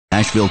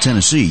Nashville,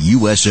 Tennessee,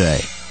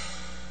 USA.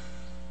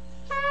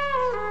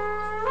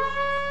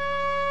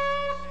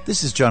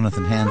 This is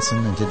Jonathan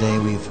Hansen, and today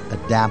we've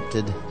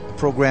adapted a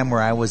program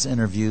where I was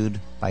interviewed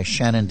by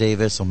Shannon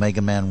Davis,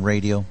 Omega Man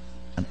Radio,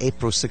 on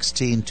April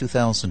 16,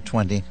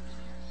 2020.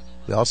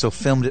 We also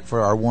filmed it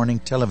for our Warning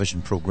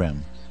television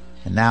program,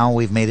 and now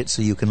we've made it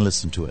so you can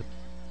listen to it.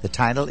 The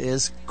title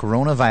is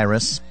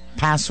Coronavirus,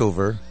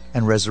 Passover,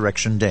 and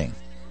Resurrection Day.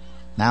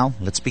 Now,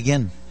 let's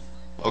begin.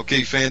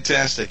 Okay,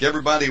 fantastic.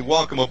 Everybody,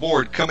 welcome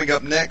aboard. Coming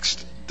up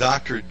next,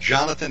 Dr.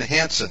 Jonathan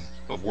Hansen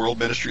of World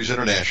Ministries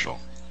International.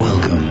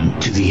 Welcome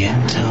to the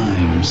end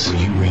times. Are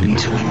you ready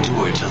to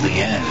endure till the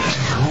end?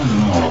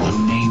 Calling all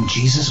who name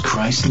Jesus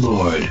Christ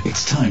Lord.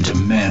 It's time to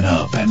man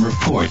up and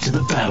report to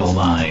the battle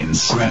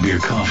lines. Grab your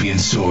coffee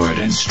and sword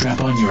and strap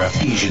on your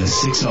Ephesians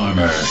 6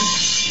 armor.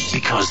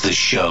 Because the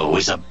show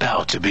is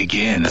about to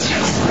begin.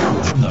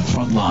 From the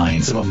front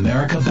lines of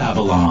America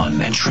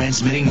Babylon and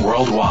transmitting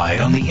worldwide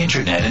on the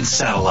internet and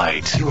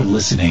satellite, you're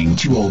listening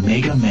to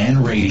Omega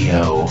Man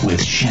Radio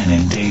with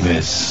Shannon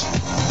Davis.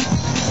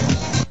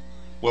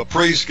 Well,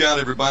 praise God,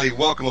 everybody.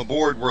 Welcome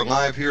aboard. We're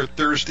live here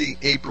Thursday,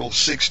 April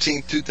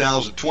 16th,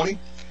 2020,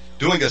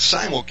 doing a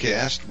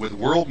simulcast with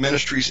World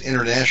Ministries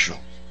International,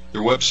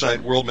 their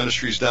website,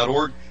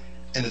 worldministries.org,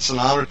 and it's an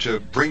honor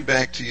to bring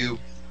back to you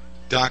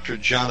Dr.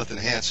 Jonathan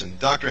Hansen.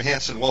 Dr.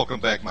 Hansen,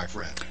 welcome back, my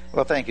friend.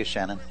 Well, thank you,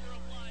 Shannon.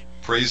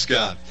 Praise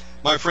God.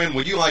 My friend,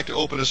 would you like to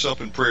open us up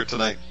in prayer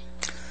tonight?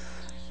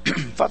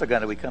 Father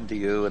God, we come to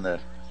you in the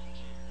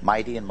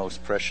mighty and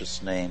most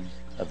precious name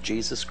of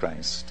Jesus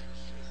Christ.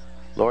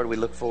 Lord, we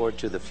look forward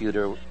to the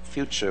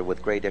future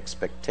with great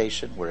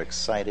expectation. We're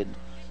excited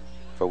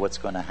for what's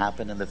going to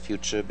happen in the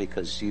future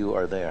because you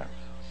are there.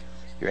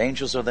 Your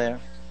angels are there.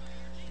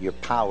 Your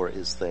power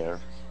is there.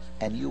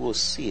 And you will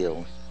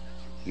seal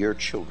your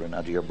children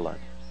under your blood.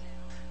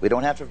 We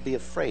don't have to be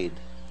afraid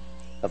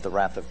of the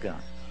wrath of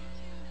God.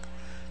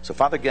 So,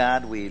 Father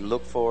God, we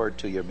look forward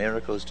to your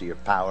miracles, to your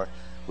power.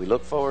 We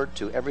look forward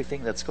to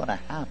everything that's going to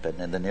happen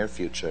in the near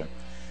future.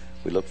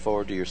 We look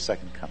forward to your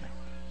second coming.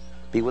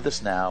 Be with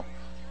us now.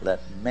 Let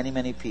many,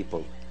 many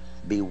people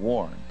be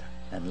warned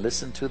and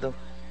listen to the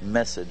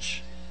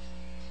message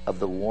of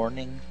the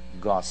warning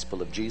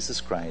gospel of Jesus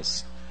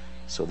Christ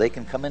so they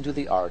can come into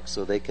the ark,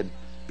 so they can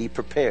be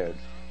prepared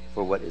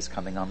for what is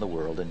coming on the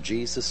world. In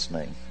Jesus'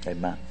 name,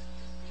 amen.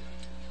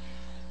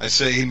 I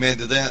say amen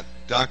to that.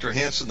 Dr.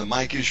 Hansen, the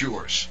mic is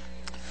yours.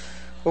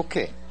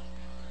 Okay.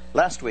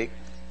 Last week,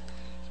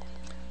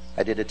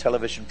 I did a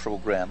television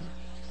program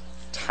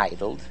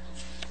titled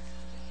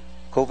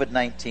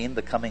COVID-19,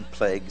 The Coming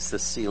Plagues, The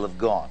Seal of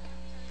God.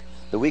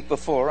 The week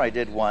before, I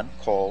did one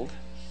called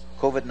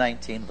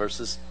COVID-19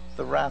 versus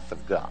the Wrath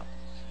of God.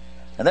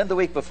 And then the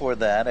week before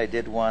that, I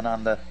did one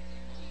on the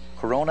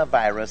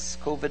coronavirus,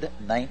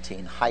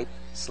 COVID-19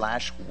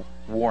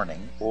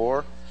 hype/warning,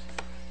 or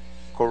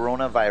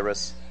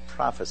coronavirus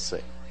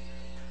prophecy.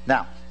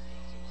 Now,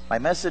 my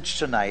message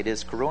tonight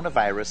is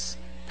coronavirus,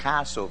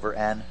 Passover,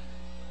 and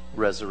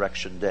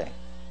Resurrection Day.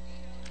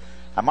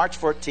 On March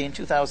 14,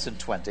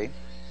 2020,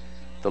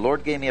 the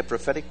Lord gave me a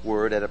prophetic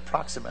word at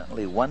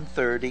approximately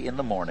 1:30 in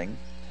the morning,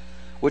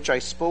 which I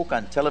spoke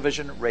on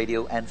television,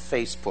 radio, and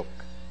Facebook.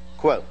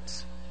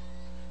 Quote,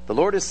 "The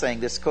Lord is saying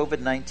this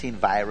COVID-19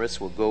 virus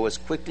will go as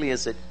quickly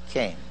as it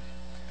came.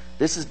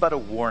 This is but a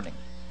warning.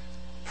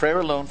 Prayer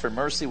alone for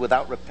mercy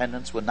without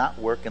repentance will not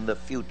work in the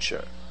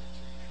future.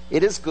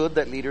 It is good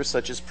that leaders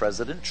such as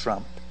President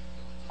Trump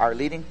are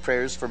leading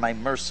prayers for my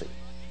mercy.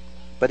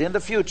 But in the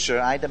future,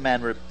 I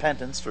demand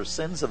repentance for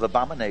sins of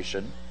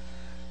abomination,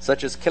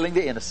 such as killing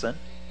the innocent,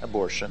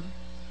 abortion,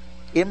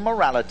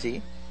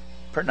 immorality,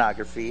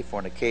 pornography,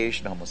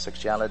 fornication,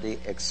 homosexuality,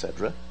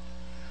 etc.,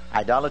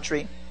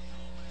 idolatry,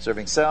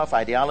 serving self,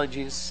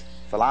 ideologies,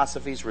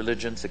 philosophies,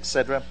 religions,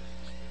 etc.,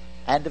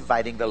 and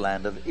dividing the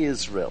land of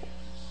Israel.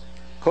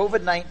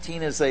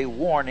 COVID-19 is a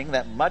warning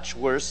that much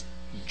worse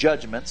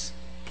judgments,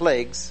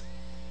 plagues,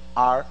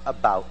 are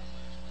about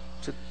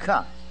to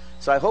come."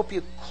 So I hope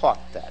you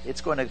caught that. It's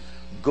going to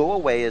go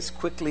away as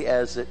quickly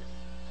as it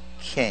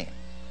came.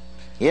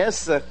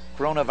 Yes, the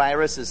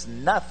coronavirus is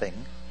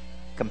nothing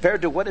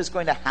compared to what is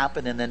going to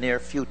happen in the near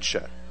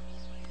future.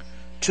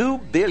 2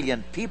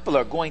 billion people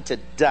are going to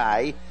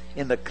die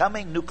in the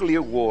coming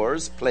nuclear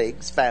wars,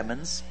 plagues,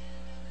 famines,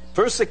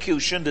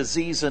 persecution,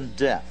 disease, and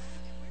death.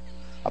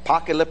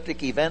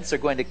 Apocalyptic events are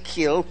going to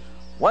kill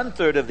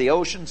 1/3 of the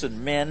oceans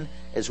and men,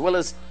 as well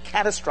as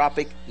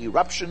catastrophic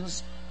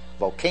eruptions,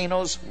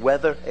 volcanoes,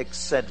 weather,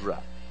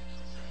 etc.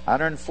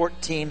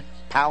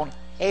 114-pound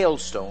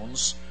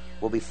hailstones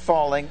will be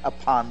falling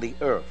upon the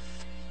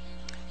earth.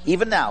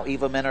 Even now,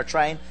 evil men are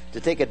trying to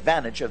take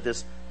advantage of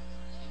this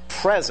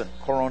present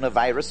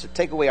coronavirus to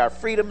take away our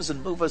freedoms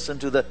and move us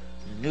into the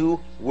new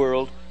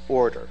world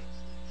order.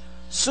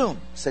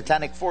 Soon,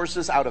 satanic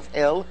forces out of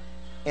hell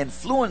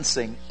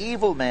influencing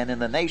evil men in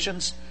the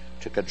nations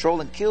to control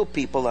and kill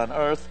people on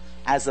earth,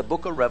 as the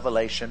book of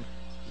Revelation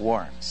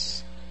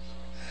warns.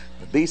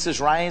 The beast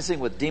is rising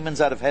with demons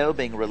out of hell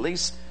being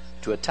released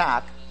to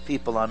attack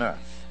people on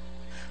earth.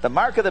 The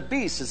mark of the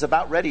beast is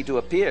about ready to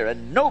appear,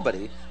 and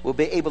nobody will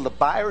be able to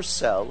buy or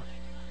sell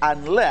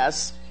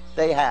unless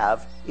they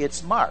have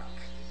its mark.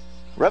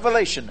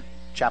 Revelation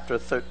chapter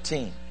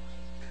 13.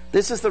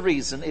 This is the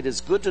reason it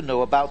is good to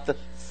know about the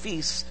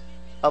feast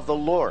of the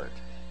Lord.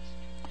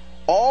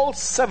 All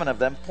 7 of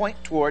them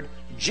point toward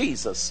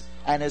Jesus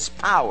and his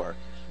power,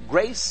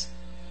 grace,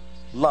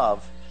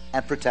 love,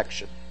 and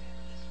protection.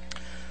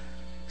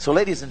 So,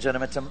 ladies and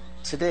gentlemen,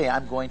 today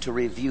I'm going to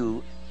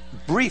review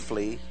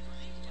briefly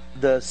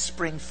the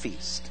spring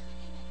feast.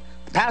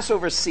 The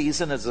Passover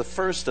season is the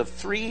first of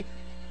 3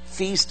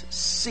 feast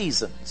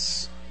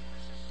seasons.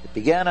 It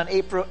began on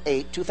April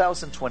 8,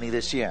 2020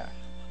 this year.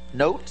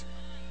 Note,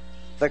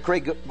 the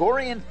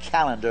Gregorian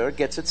calendar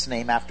gets its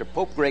name after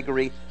Pope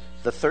Gregory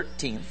the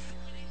 13th,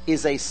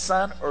 is a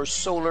sun or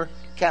solar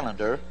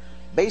calendar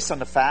based on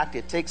the fact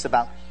it takes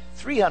about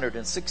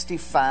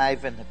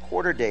 365 and a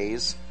quarter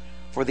days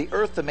for the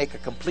earth to make a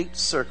complete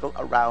circle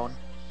around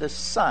the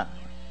sun.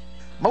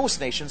 Most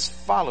nations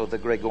follow the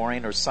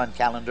Gregorian or sun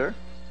calendar,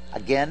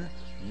 again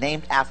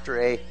named after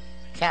a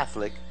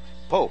Catholic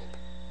pope.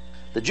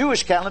 The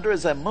Jewish calendar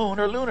is a moon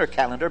or lunar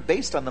calendar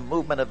based on the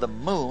movement of the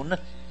moon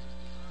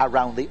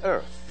around the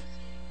earth.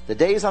 The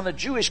days on the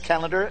Jewish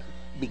calendar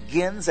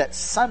begins at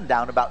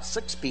sundown about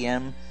 6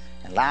 p.m.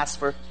 and lasts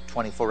for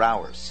 24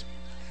 hours.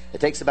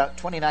 It takes about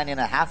 29 and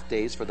a half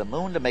days for the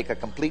moon to make a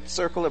complete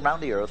circle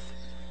around the earth.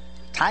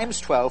 Times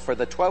 12 for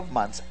the 12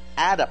 months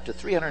add up to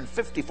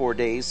 354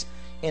 days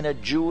in a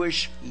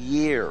Jewish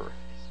year.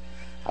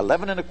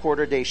 11 and a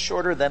quarter days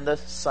shorter than the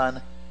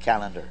sun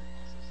calendar.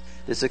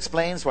 This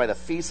explains why the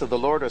feasts of the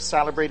Lord are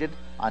celebrated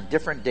on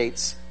different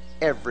dates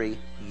every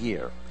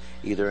year.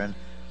 They're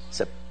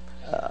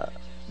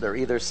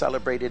either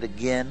celebrated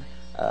again,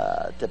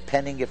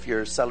 depending if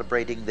you're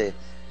celebrating the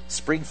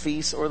spring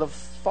feast or the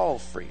fall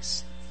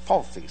feast.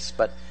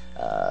 But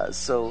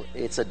so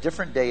it's a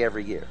different day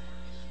every year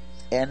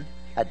and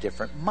a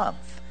different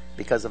month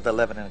because of the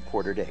 11 and a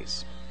quarter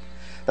days.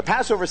 The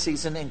Passover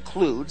season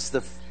includes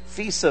the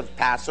feasts of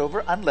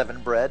Passover,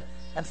 unleavened bread,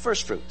 and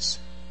first fruits.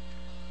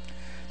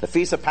 The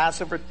feast of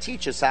Passover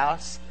teaches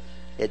us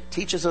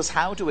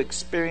how to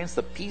experience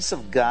the peace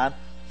of God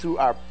through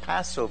our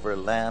Passover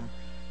lamb,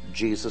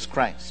 Jesus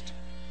Christ.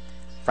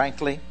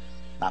 Frankly,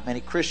 not many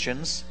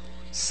Christians,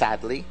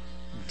 sadly,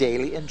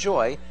 daily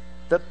enjoy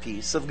the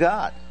peace of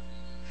God.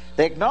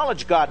 They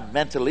acknowledge God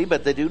mentally,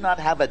 but they do not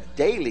have a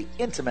daily,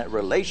 intimate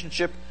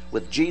relationship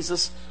with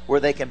Jesus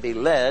where they can be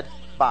led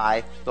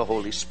by the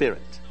Holy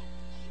Spirit.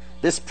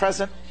 This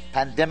present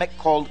pandemic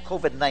called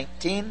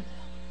COVID-19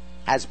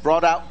 has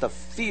brought out the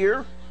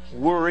fear,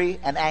 worry,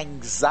 and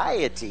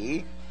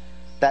anxiety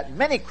that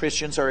many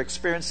Christians are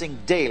experiencing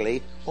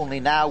daily, only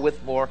now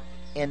with more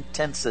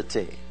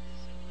intensity.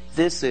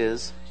 This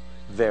is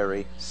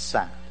very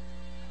sad.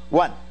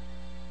 1.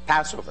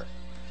 Passover.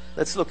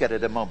 Let's look at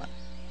it a moment.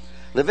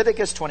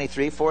 Leviticus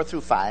 23, 4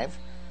 through 5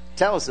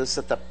 tells us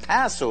that the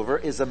Passover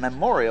is a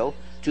memorial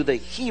to the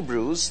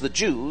Hebrews, the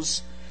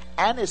Jews,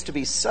 and is to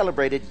be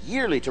celebrated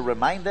yearly to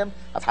remind them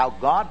of how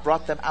God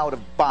brought them out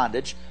of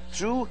bondage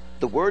through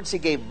the words he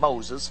gave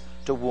Moses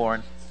to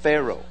warn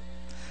Pharaoh.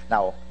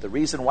 Now, the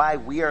reason why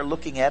we are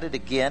looking at it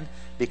again,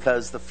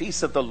 because the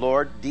feasts of the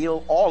Lord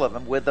deal all of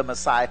them with the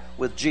Messiah,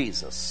 with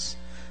Jesus.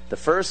 The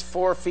first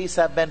 4 feasts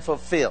have been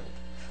fulfilled.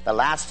 The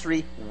last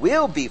 3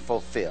 will be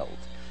fulfilled.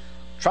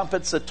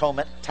 Trumpets,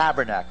 atonement,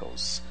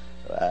 tabernacles.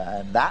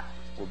 And that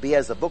will be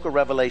as the book of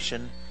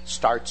Revelation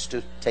starts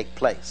to take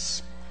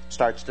place,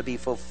 starts to be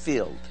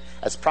fulfilled,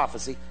 as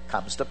prophecy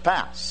comes to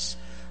pass.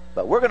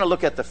 But we're going to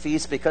look at the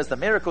feast because the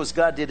miracles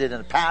God did in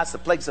the past, the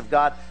plagues of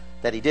God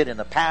that he did in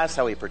the past,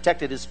 how he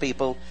protected his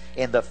people.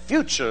 In the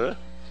future,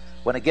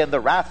 when again the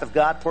wrath of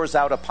God pours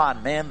out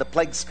upon men, the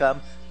plagues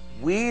come,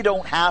 we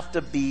don't have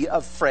to be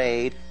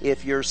afraid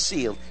if you're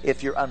sealed,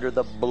 if you're under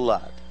the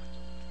blood.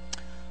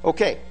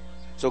 Okay,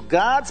 so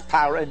God's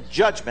power and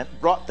judgment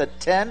brought the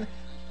 10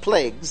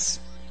 plagues,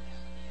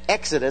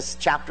 Exodus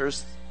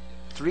chapters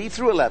 3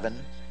 through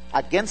 11,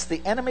 against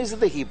the enemies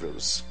of the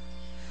Hebrews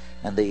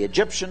and the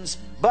Egyptians.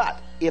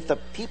 But if the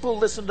people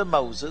listened to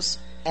Moses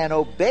and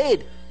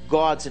obeyed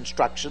God's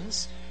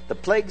instructions, the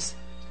plagues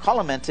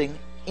culminating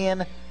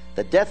in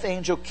the death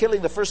angel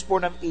killing the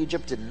firstborn of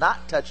Egypt did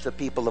not touch the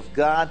people of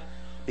God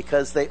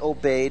because they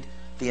obeyed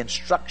the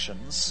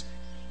instructions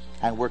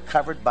and were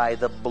covered by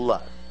the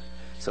blood.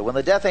 So when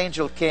the death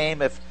angel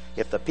came, if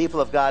the people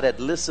of God had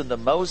listened to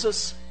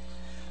Moses,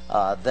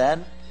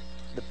 then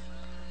the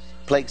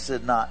plagues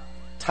did not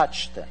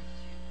touch them.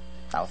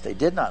 Now, if they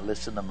did not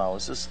listen to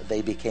Moses,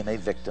 they became a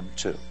victim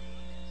too.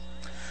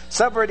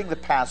 Celebrating the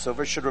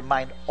Passover should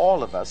remind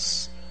all of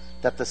us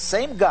that the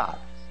same God,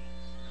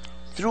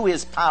 through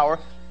his power,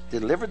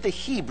 delivered the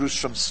Hebrews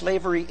from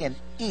slavery in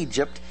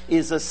Egypt,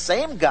 is the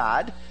same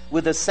God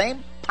with the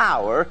same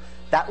power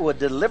that would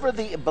deliver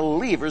the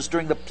believers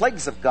during the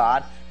plagues of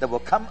God that will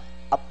come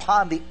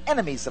upon the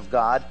enemies of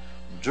God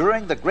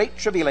during the Great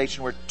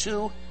Tribulation, where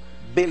 2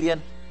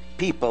 billion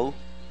people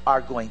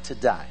are going to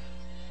die.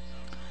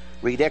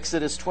 Read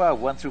Exodus 12,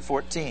 1 through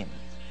 14.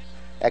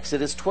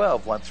 Exodus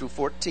 12, 1 through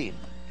 14.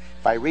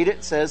 If I read it,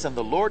 it says, And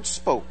the Lord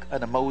spoke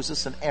unto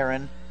Moses and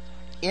Aaron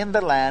in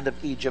the land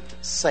of Egypt,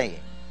 saying,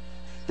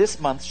 This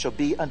month shall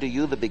be unto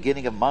you the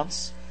beginning of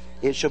months.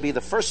 It shall be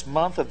the first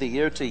month of the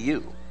year to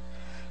you.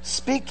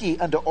 Speak ye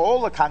unto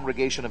all the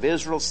congregation of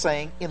Israel,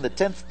 saying, In the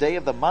 10th day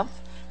of the month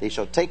they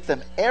shall take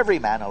them every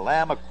man a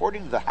lamb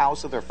according to the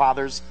house of their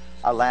fathers,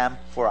 a lamb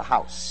for a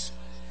house.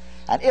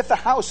 And if the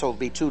household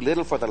be too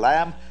little for the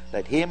lamb,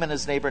 let him and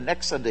his neighbor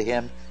next unto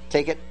him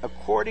take it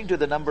according to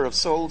the number of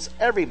souls.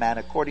 Every man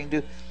according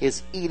to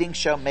his eating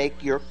shall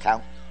make your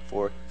count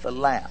for the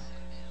lamb.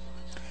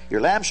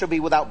 Your lamb shall be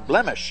without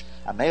blemish,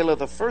 a male of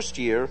the first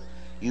year.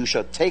 You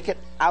shall take it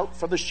out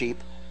from the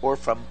sheep or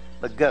from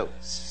the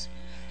goats.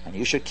 And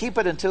you shall keep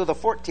it until the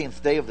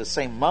 14th day of the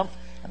same month,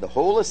 and the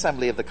whole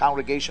assembly of the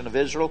congregation of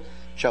Israel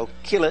shall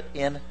kill it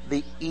in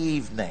the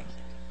evening.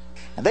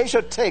 And they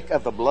shall take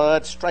of the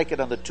blood, strike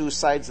it on the two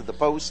sides of the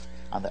post,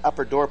 on the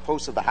upper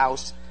doorpost of the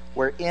house,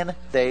 wherein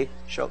they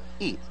shall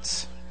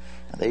eat.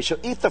 And they shall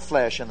eat the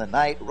flesh in the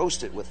night,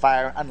 roast it with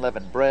fire,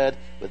 unleavened bread,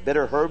 with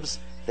bitter herbs,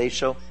 they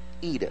shall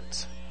eat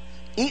it.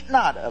 Eat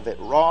not of it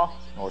raw,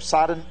 nor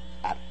sodden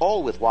at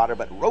all with water,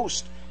 but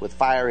roast with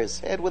fire his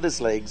head with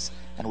his legs,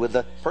 and with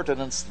the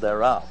purtenance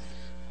thereof.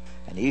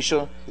 And ye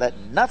shall let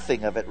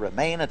nothing of it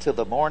remain until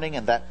the morning,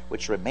 and that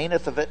which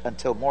remaineth of it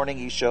until morning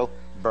ye shall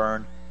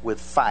burn with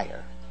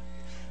fire.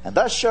 And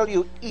thus shall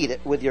you eat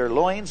it with your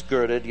loins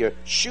girded, your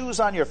shoes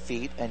on your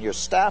feet, and your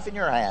staff in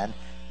your hand.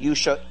 You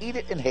shall eat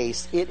it in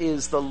haste. It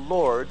is the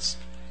Lord's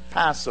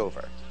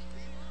Passover.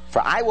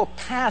 For I will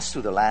pass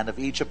through the land of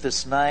Egypt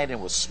this night,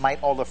 and will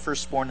smite all the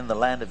firstborn in the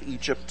land of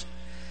Egypt,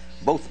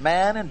 both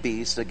man and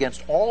beast.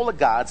 Against all the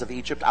gods of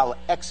Egypt I will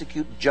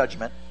execute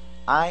judgment.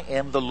 I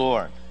am the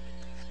Lord.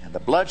 And the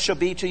blood shall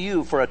be to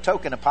you for a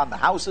token upon the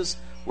houses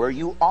where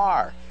you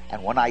are.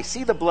 And when I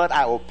see the blood,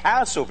 I will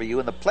pass over you,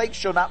 and the plague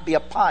shall not be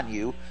upon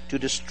you to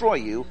destroy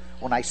you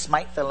when I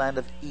smite the land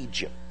of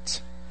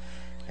Egypt.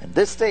 And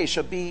this day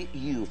shall be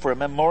you for a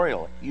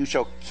memorial. You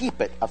shall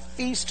keep it a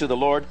feast to the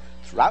Lord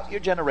throughout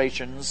your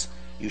generations.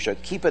 You shall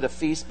keep it a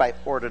feast by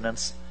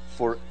ordinance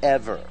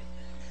forever.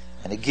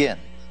 And again,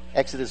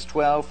 Exodus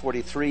 12,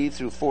 43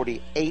 through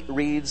 48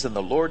 reads, And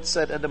the Lord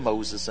said unto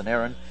Moses and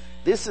Aaron,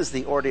 This is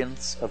the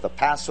ordinance of the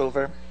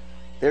Passover.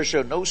 There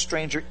shall no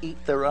stranger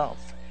eat thereof.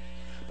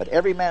 But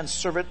every man's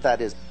servant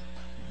that is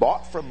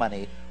bought for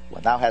money,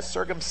 when thou hast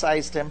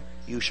circumcised him,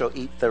 you shall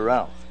eat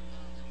thereof.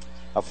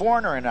 A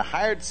foreigner and a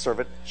hired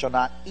servant shall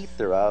not eat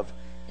thereof.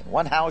 In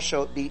one house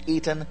shall it be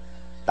eaten.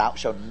 Thou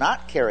shalt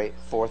not carry it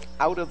forth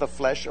out of the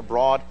flesh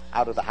abroad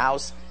out of the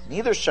house,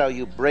 neither shall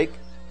you break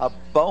a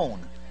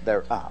bone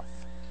thereof.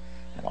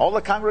 And all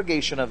the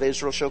congregation of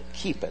Israel shall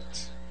keep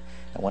it.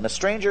 And when a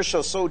stranger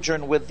shall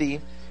sojourn with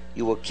thee,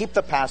 you will keep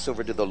the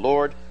Passover to the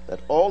Lord. Let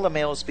all the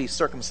males be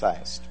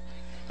circumcised.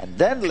 And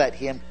then let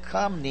him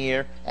come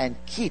near and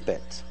keep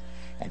it.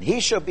 And he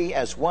shall be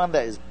as one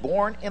that is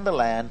born in the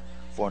land,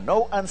 for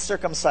no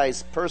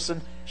uncircumcised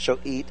person shall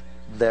eat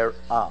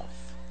thereof.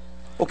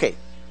 Okay,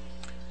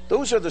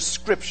 those are the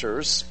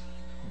scriptures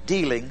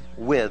dealing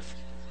with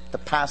the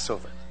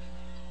Passover.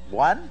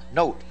 One,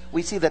 note,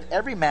 we see that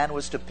every man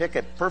was to pick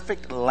a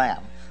perfect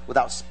lamb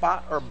without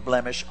spot or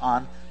blemish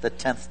on the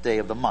 10th day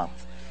of the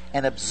month,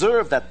 and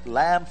observe that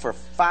lamb for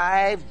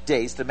 5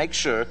 days to make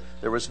sure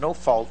there was no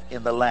fault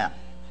in the lamb.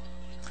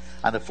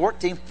 On the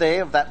 14th day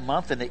of that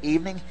month in the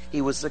evening,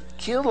 he was to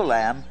kill the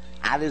lamb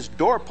at his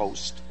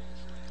doorpost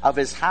of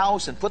his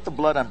house and put the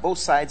blood on both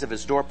sides of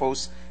his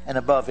doorposts and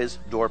above his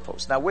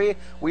doorpost. Now we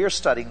are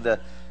studying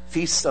the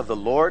feasts of the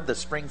Lord, the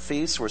spring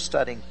feasts. We're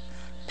studying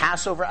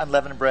Passover,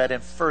 unleavened bread,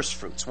 and first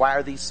fruits. Why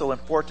are these so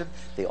important?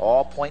 They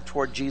all point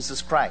toward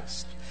Jesus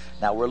Christ.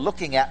 Now we're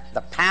looking at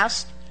the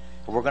past.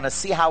 We're going to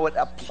see how it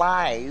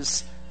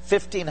applies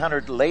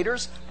 1,500 later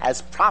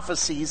as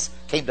prophecies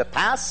came to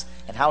pass,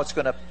 and how it's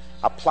going to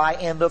apply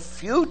in the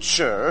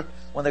future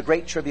when the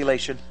Great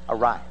Tribulation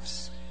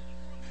arrives.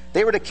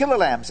 They were to kill the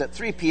lambs at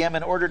 3 p.m.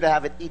 in order to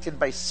have it eaten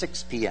by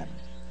 6 p.m.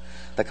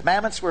 The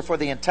commandments were for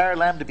the entire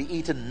lamb to be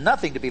eaten,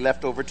 nothing to be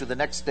left over to the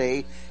next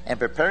day, and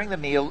preparing the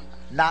meal,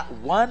 not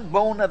one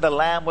bone of the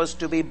lamb was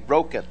to be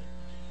broken.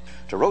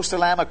 To roast the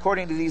lamb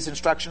according to these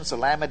instructions, the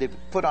lamb had to be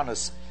put on a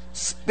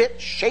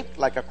spit shaped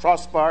like a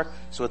crossbar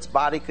so its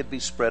body could be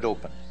spread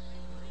open.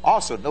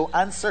 Also, no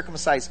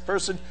uncircumcised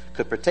person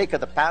could partake of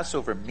the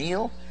Passover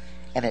meal,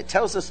 and it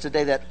tells us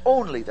today that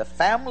only the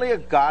family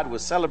of God will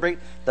celebrate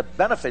the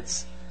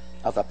benefits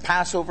of the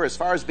Passover as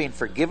far as being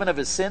forgiven of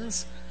his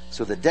sins,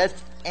 so the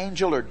death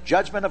angel or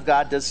judgment of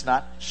God does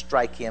not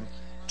strike him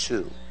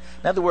too.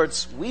 In other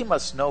words, we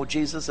must know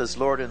Jesus as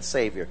Lord and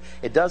Savior.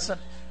 It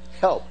doesn't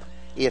help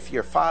if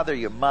your father,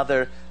 your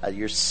mother,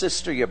 your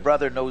sister, your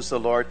brother knows the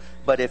Lord,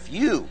 but if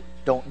you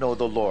don't know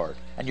the Lord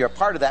and you're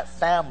part of that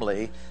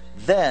family,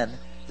 then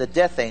the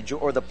death angel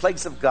or the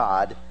plagues of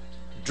God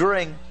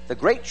during the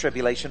Great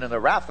Tribulation and the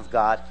wrath of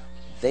God,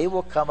 they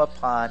will come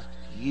upon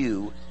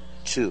you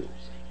too.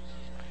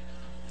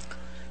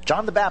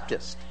 John the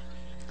Baptist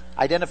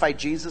identified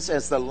Jesus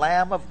as the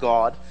Lamb of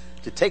God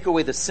to take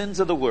away the sins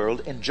of the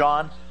world in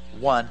John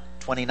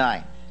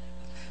 1:29.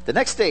 The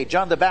next day,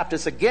 John the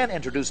Baptist again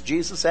introduced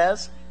Jesus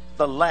as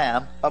the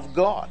Lamb of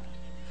God.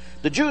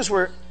 The Jews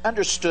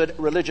understood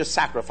religious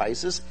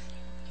sacrifices.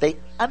 They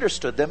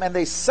understood them, and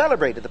they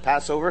celebrated the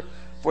Passover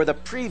for the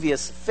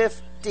previous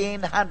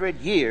 1,500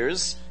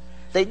 years.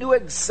 They knew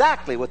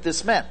exactly what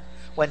this meant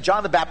when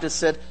John the Baptist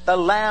said, the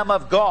Lamb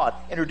of God,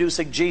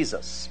 introducing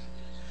Jesus.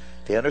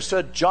 They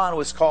understood John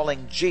was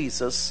calling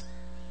Jesus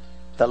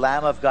the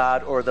Lamb of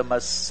God, or the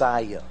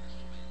Messiah.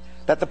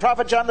 That the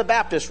prophet John the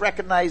Baptist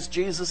recognized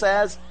Jesus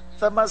as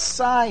the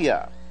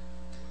Messiah.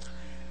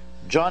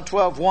 John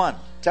 12:1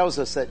 tells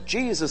us that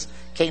Jesus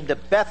came to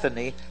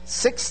Bethany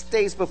 6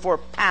 days before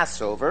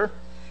Passover,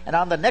 and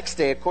on the next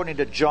day, according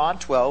to John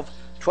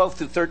 12:12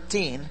 through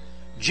 13,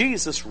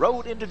 Jesus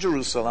rode into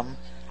Jerusalem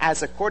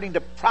as according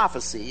to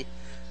prophecy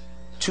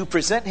to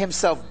present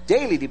himself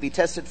daily to be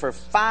tested for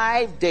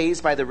 5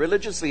 days by the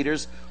religious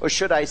leaders, or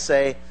should I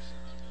say,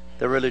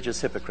 the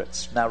religious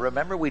hypocrites. Now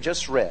remember, we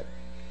just read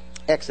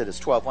Exodus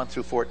 12:1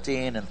 through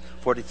 14 and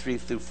 43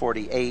 through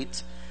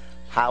 48,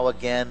 how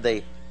again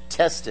they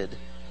tested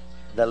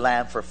the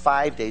lamb for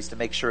 5 days to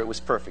make sure it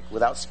was perfect,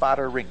 without spot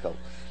or wrinkle.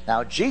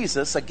 Now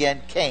Jesus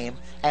again came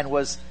and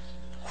was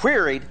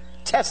queried,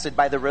 tested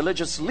by the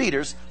religious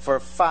leaders for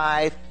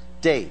 5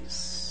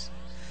 days.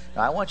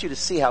 Now I want you to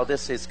see how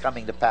this is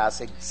coming to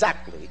pass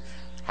exactly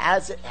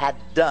as it had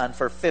done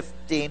for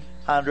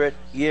 1,500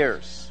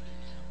 years.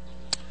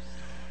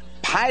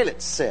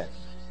 Pilate said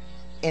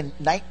in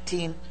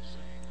 19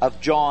 of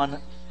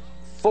John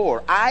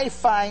 4, I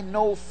find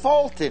no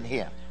fault in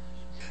him.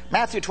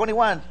 Matthew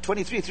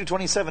 21:23 through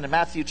 27, and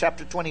Matthew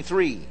chapter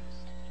 23.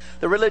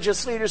 The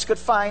religious leaders could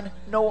find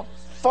no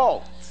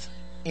fault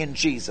in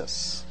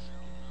Jesus.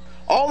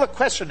 All the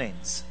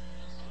questionings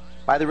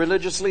by the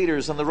religious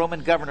leaders and the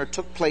Roman governor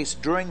took place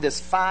during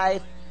this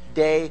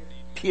 5-day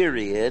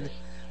period.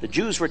 The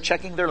Jews were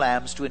checking their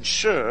lambs to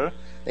ensure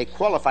they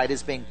qualified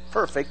as being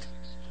perfect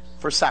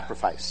for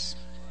sacrifice.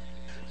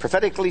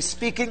 Prophetically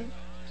speaking,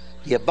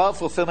 the above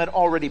fulfillment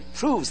already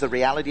proves the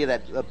reality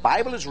that the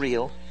Bible is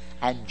real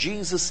and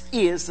Jesus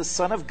is the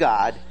Son of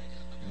God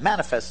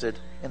manifested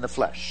in the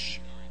flesh.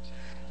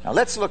 Now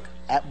let's look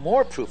at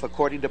more proof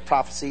according to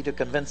prophecy to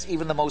convince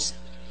even the most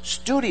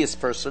studious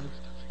person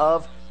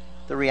of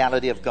the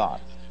reality of God.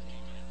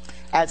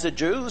 As the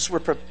Jews were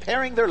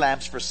preparing their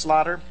lambs for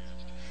slaughter,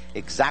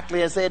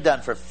 exactly as they had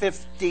done for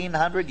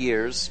 1,500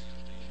 years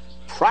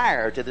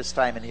prior to this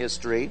time in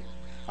history,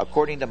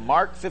 according to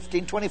Mark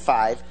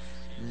 15:25,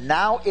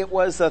 now it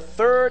was the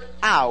 3rd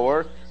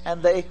hour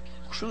and they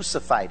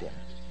crucified him.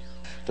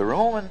 The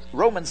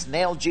Romans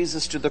nailed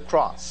Jesus to the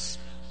cross.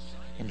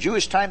 In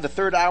Jewish time, the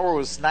 3rd hour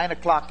was 9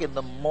 o'clock in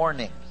the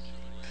morning.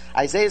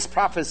 Isaiah's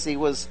prophecy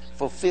was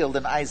fulfilled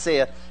in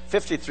Isaiah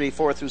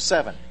 53:4 through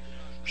 7.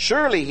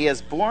 Surely he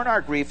has borne our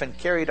grief and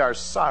carried our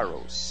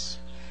sorrows.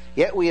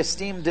 Yet we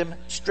esteemed him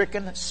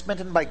stricken,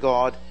 smitten by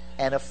God,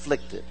 and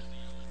afflicted.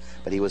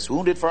 But he was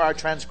wounded for our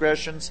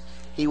transgressions.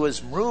 He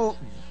was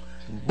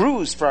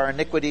bruised for our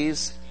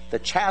iniquities. The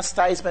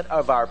chastisement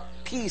of our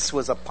peace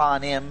was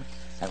upon him,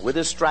 and with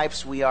his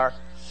stripes we are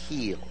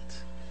healed.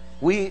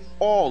 We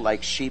all,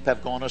 like sheep,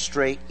 have gone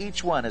astray.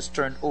 Each one has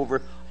turned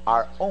over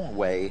our own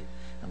way,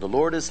 and the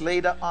Lord has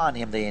laid on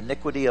him the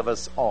iniquity of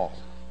us all.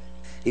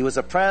 He was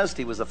oppressed,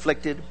 he was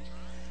afflicted,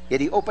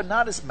 yet he opened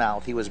not his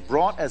mouth. He was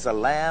brought as a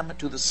lamb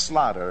to the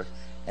slaughter,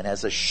 and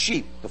as a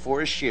sheep before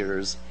his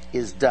shearers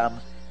is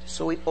dumb,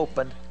 so he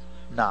opened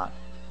not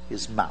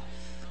his mouth.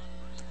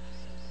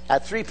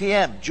 At 3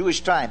 p.m.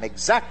 Jewish time,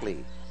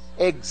 exactly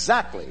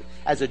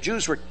as the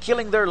Jews were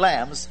killing their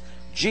lambs,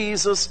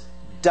 Jesus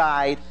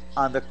died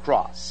on the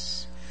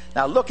cross.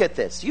 Now look at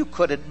this. You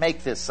couldn't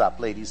make this up,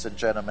 ladies and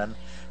gentlemen.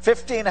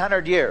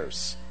 1,500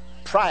 years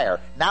prior,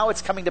 now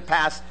it's coming to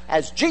pass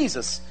as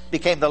Jesus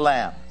became the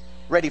lamb,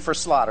 ready for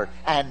slaughter,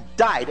 and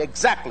died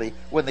exactly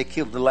when they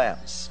killed the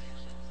lambs.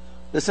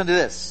 Listen to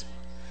this.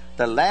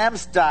 The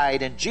lambs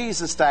died and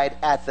Jesus died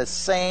at the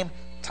same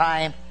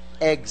time,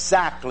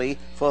 exactly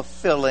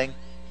fulfilling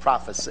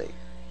prophecy.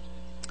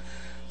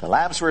 The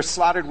lambs were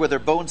slaughtered with their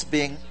bones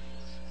being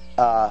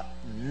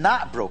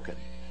not broken,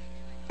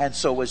 and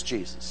so was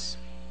Jesus.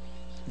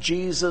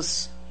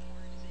 Jesus'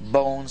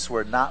 bones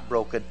were not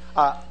broken,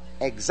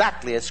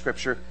 exactly as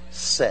Scripture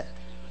said.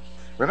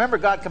 Remember,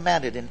 God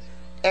commanded in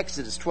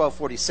Exodus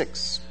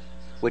 12:46,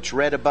 which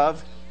read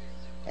above,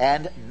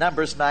 and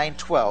Numbers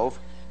 9:12,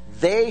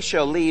 they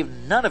shall leave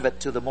none of it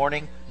to the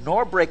morning,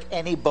 nor break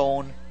any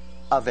bone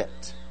of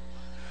it.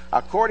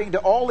 According to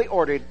all the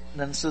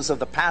ordinances of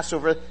the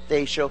Passover,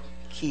 they shall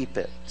keep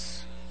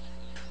it.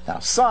 Now,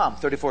 Psalm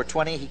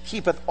 34:20, he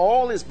keepeth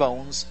all his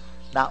bones,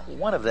 not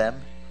one of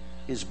them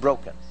is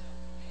broken.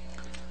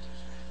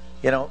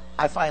 You know,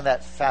 I find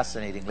that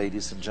fascinating,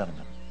 ladies and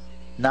gentlemen.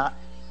 Not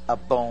a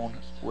bone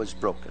was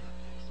broken.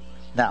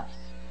 Now,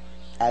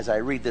 as I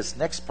read this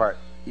next part,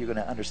 you're going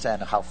to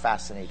understand how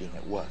fascinating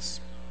it was.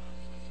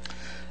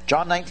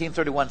 John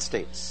 19:31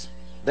 states,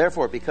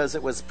 therefore, because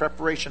it was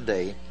preparation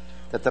day,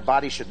 that the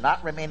body should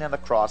not remain on the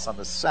cross on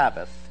the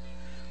Sabbath,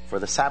 for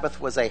the Sabbath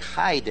was a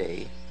high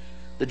day,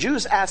 the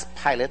Jews asked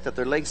Pilate that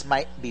their legs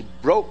might be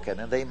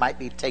broken and they might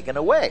be taken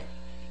away.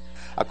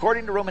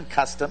 According to Roman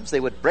customs, they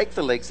would break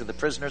the legs of the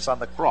prisoners on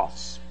the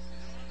cross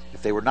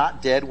if they were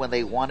not dead when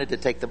they wanted to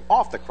take them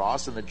off the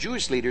cross, and the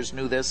Jewish leaders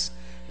knew this.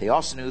 They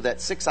also knew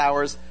that 6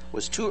 hours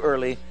was too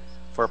early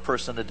for a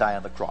person to die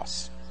on the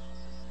cross.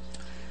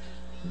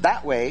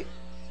 That way,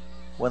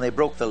 when they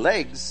broke the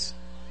legs,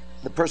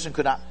 the person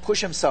could not push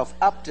himself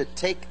up to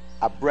take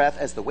a breath,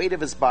 as the weight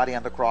of his body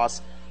on the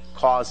cross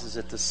causes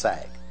it to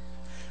sag.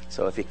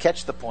 So if you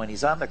catch the point,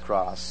 he's on the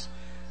cross.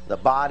 The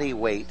body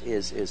weight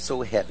is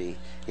so heavy.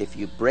 If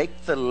you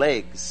break the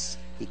legs,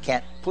 he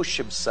can't push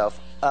himself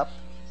up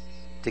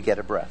to get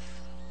a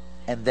breath.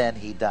 And then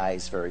he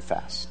dies very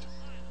fast.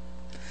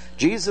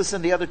 Jesus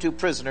and the other two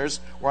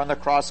prisoners were on the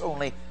cross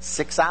only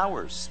 6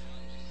 hours.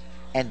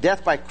 And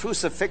death by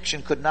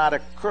crucifixion could not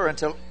occur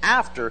until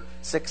after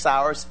 6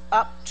 hours,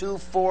 up to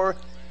 4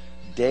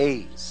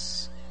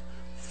 days.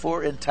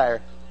 4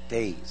 entire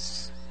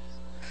days.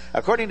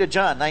 According to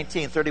John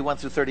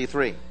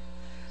 19:31-33,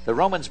 the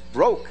Romans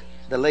broke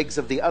the legs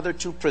of the other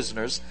two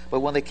prisoners, but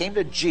when they came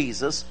to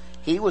Jesus,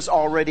 he was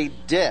already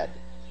dead.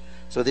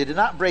 So they did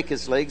not break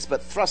his legs,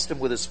 but thrust him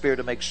with a spear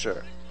to make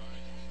sure.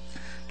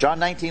 John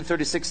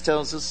 19:36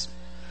 tells us,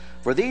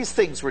 for these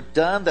things were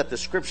done that the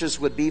scriptures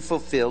would be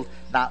fulfilled.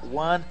 Not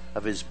one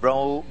of his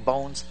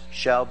bones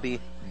shall be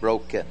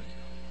broken.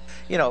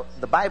 You know,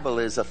 the Bible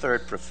is a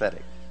third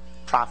prophetic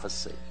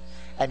prophecy.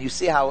 And you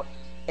see how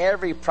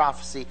every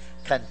prophecy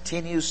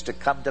continues to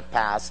come to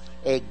pass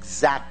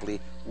exactly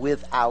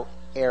without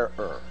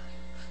error.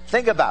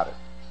 Think about it.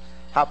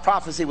 How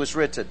prophecy was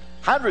written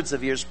hundreds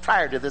of years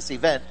prior to this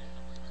event,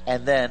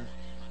 and then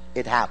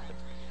it happened.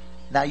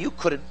 Now, you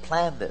couldn't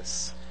plan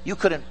this. You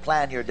couldn't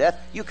plan your death.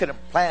 You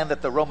couldn't plan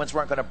that the Romans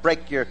weren't going to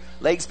break your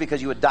legs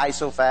because you would die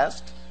so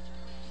fast.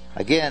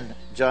 Again,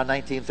 John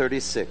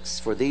 19:36,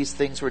 for these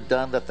things were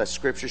done that the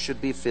scripture should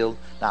be filled.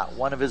 Not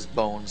one of his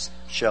bones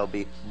shall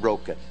be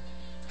broken.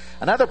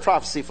 Another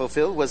prophecy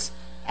fulfilled was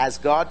as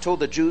God told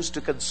the Jews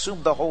to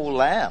consume the whole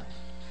lamb.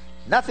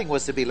 Nothing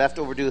was to be left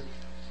over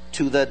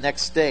to the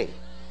next day.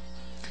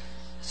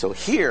 So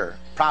here,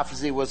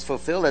 prophecy was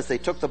fulfilled as they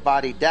took the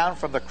body down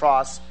from the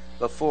cross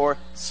before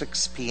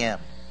 6 p.m.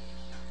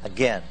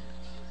 Again,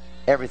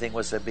 everything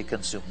was to be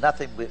consumed.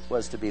 Nothing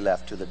was to be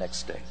left to the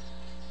next day.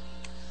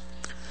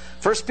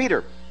 1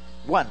 Peter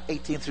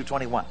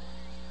 1:18-21.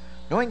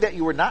 Knowing that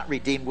you were not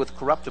redeemed with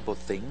corruptible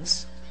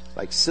things,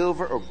 like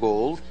silver or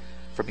gold,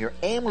 from your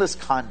aimless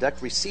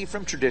conduct received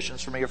from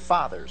traditions from your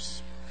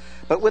fathers,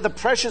 but with the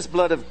precious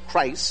blood of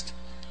Christ,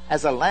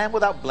 as a lamb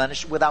without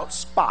blemish, without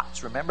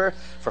spots. Remember,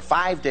 for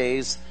 5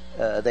 days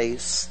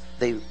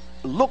they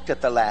looked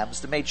at the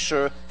lambs to make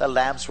sure the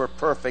lambs were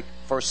perfect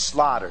for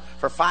slaughter.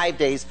 For 5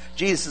 days,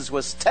 Jesus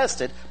was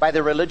tested by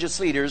the religious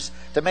leaders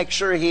to make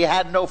sure he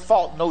had no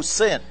fault, no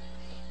sin.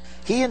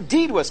 He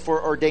indeed was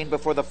foreordained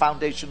before the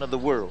foundation of the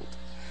world,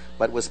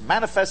 but was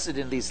manifested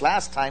in these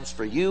last times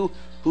for you,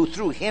 who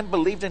through him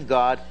believed in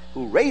God,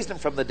 who raised him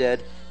from the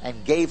dead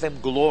and gave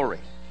him glory,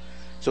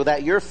 so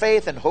that your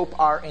faith and hope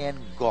are in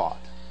God.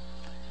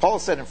 Paul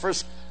said in 1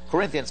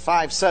 Corinthians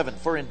 5:7,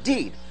 for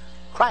indeed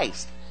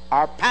Christ,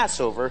 our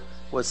Passover,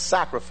 was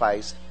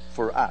sacrificed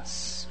for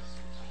us.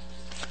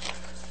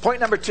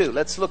 Point number 2,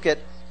 let's look at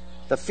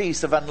the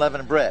Feast of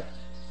Unleavened Bread.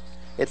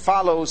 It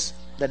follows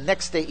the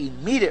next day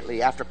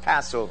immediately after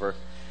Passover,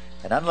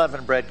 and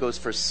unleavened bread goes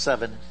for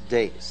 7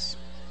 days.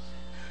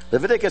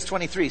 Leviticus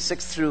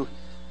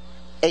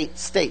 23:6-8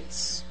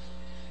 states,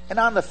 and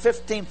on the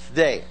 15th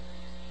day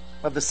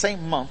of the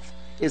same month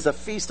is the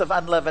Feast of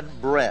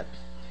Unleavened Bread.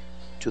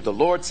 To the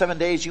Lord 7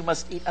 days you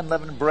must eat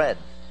unleavened bread.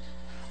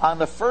 On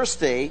the first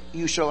day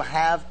you shall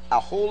have a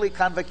holy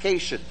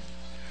convocation.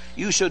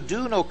 You shall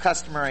do no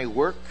customary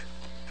work,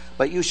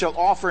 but you shall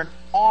offer an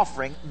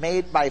offering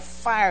made by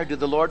fire to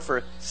the Lord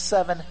for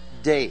 7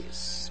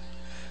 days.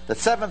 The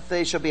 7th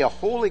day shall be a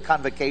holy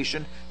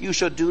convocation. You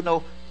shall do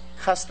no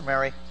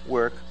customary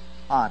work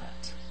on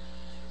it.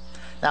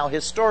 Now,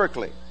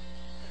 historically,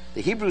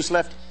 the Hebrews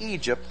left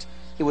Egypt.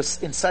 It was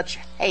in such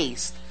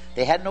haste,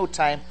 they had no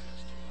time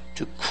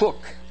to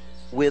cook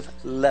with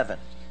leaven.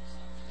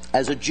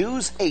 As the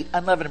Jews ate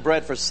unleavened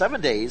bread for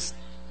 7 days,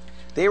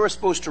 they were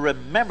supposed to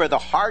remember the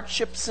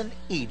hardships in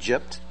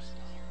Egypt,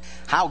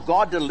 how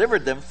God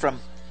delivered them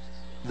from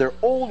their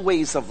old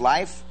ways of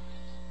life,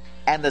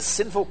 and the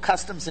sinful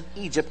customs in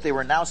Egypt they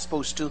were now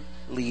supposed to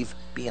leave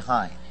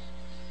behind.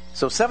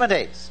 So 7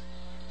 days,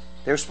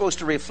 they're supposed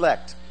to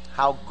reflect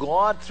how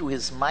God, through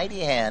his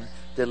mighty hand,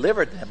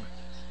 delivered them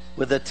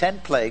with the 10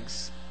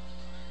 plagues,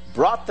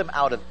 brought them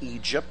out of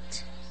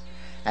Egypt,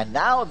 and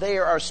now they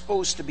are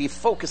supposed to be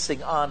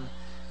focusing on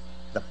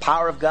the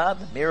power of God,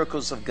 the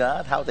miracles of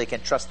God, how they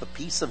can trust the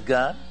peace of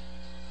God.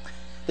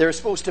 They're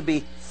supposed to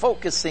be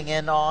focusing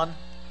in on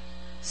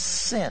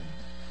sin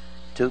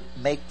to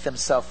make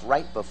themselves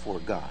right before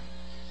God.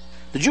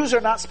 The Jews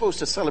are not supposed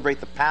to celebrate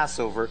the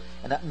Passover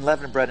and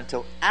unleavened bread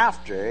until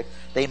after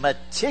they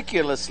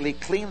meticulously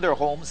clean their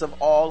homes of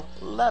all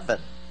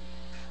leaven.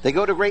 They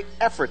go to great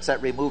efforts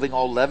at removing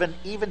all leaven,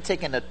 even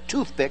taking a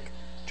toothpick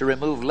to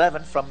remove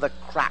leaven from the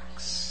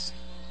cracks.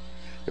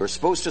 They were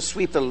supposed to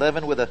sweep the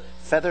leaven with a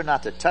feather,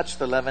 not to touch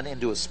the leaven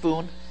into a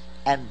spoon,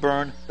 and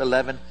burn the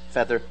leaven,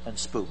 feather, and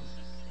spoon.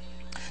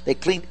 They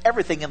cleaned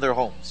everything in their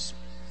homes: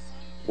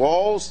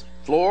 walls,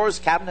 floors,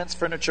 cabinets,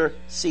 furniture,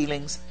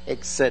 ceilings,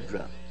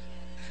 etc.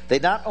 They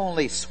not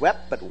only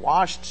swept, but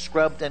washed,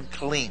 scrubbed, and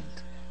cleaned.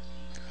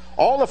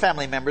 All the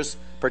family members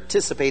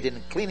participated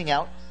in cleaning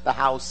out the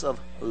house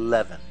of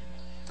leaven.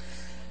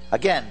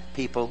 Again,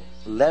 people,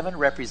 leaven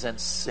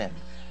represents sin.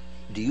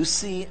 Do you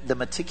see the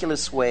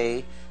meticulous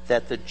way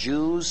that the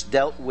Jews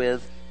dealt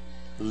with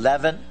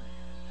leaven?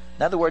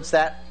 In other words,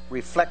 that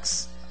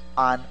reflects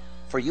on,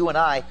 for you and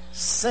I,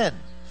 sin.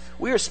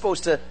 We are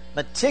supposed to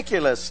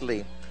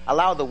meticulously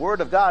allow the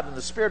Word of God and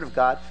the Spirit of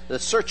God to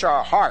search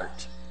our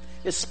heart,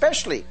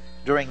 especially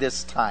during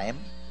this time,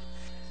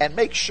 and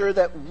make sure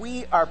that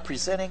we are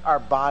presenting our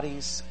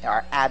bodies,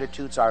 our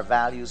attitudes, our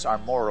values, our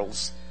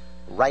morals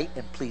right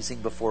and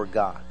pleasing before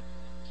God.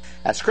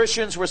 As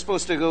Christians, we're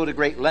supposed to go to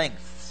great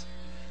lengths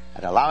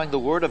at allowing the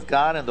Word of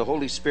God and the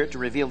Holy Spirit to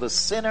reveal the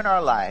sin in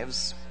our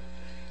lives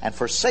and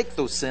forsake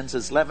those sins,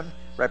 as leaven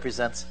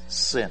represents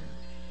sin.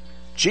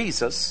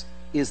 Jesus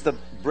is the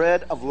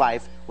bread of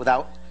life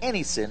without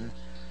any sin,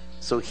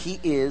 so he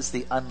is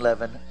the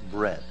unleavened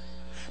bread.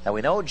 Now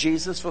we know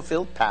Jesus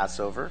fulfilled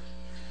Passover.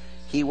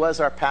 He was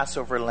our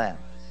Passover lamb.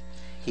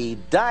 He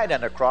died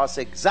on the cross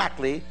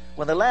exactly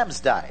when the lambs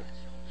died.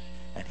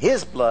 And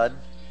his blood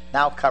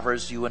now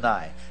covers you and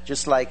I,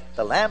 just like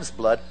the lamb's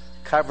blood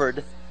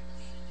covered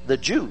the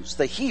Jews,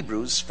 the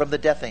Hebrews, from the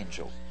death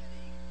angel.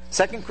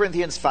 2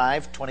 Corinthians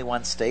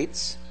 5:21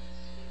 states,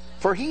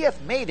 "For he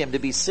hath made him to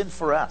be sin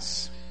for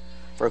us,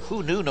 for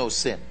who knew no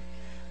sin,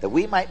 that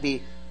we might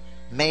be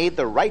made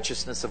the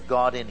righteousness of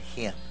God in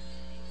him."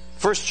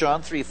 1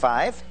 John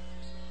 3:5,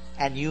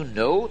 "And you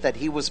know that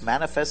he was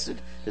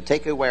manifested to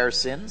take away our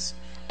sins,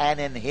 and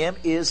in him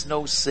is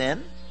no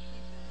sin."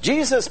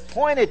 Jesus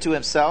pointed to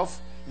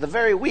himself the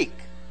very week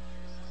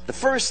the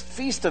first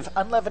feast of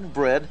unleavened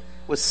bread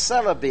was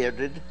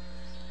celebrated,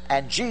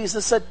 and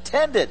Jesus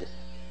attended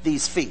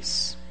these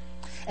feasts.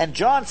 And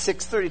John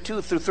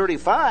 6:32 through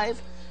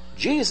 35,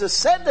 Jesus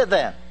said to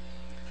them,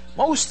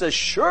 "Most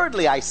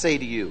assuredly I say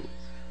to you,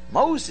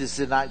 Moses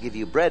did not give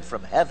you bread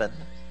from heaven,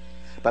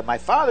 but my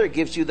Father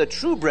gives you the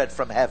true bread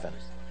from heaven.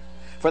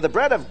 For the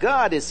bread of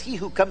God is he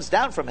who comes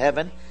down from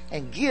heaven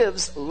and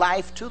gives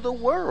life to the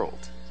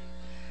world."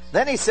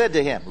 Then he said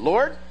to him,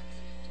 "Lord,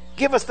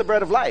 give us the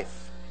bread of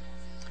life.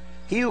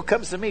 He who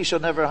comes to me shall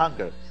never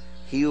hunger.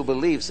 He who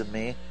believes in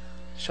me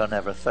shall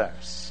never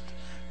thirst."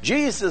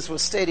 Jesus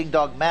was stating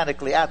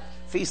dogmatically at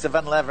Feast of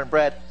Unleavened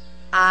Bread,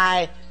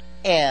 I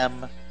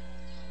am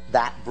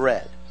that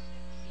bread.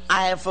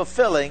 I am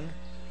fulfilling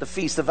the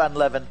Feast of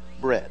Unleavened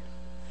Bread.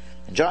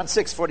 In John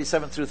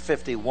 6:47 through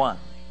 51,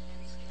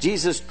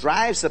 Jesus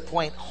drives the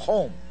point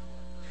home,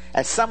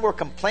 as some were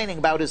complaining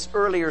about his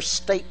earlier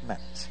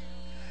statement.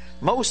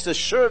 "Most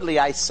assuredly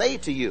I say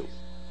to you,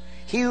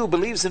 he who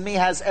believes in me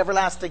has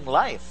everlasting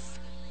life.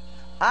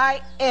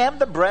 I am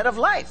the bread of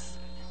life.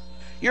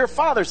 Your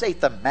fathers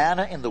ate the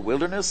manna in the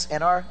wilderness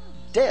and are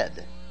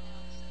dead.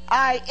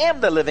 I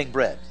am the living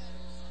bread,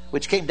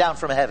 which came down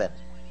from heaven.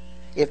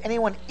 If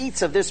anyone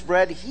eats of this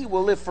bread, he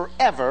will live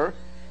forever.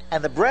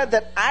 And the bread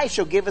that I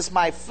shall give is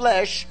my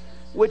flesh,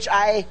 which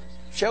I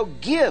shall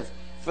give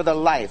for the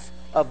life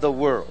of the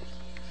world."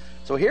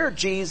 So here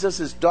Jesus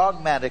is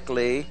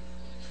dogmatically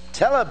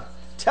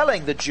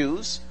telling the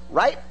Jews,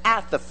 right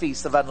at the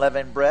Feast of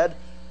Unleavened Bread,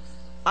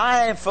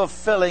 I am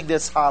fulfilling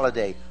this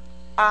holiday.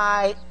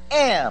 I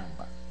am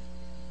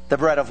the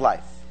bread of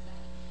life.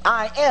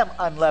 I am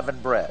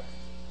unleavened bread.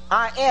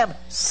 I am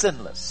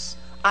sinless.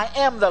 I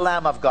am the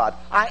Lamb of God.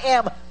 I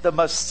am the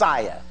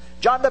Messiah.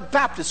 John the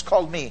Baptist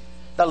called me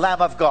the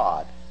Lamb of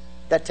God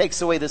that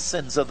takes away the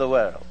sins of the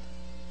world.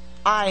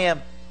 I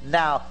am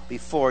now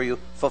before you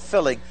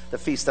fulfilling the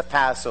Feast of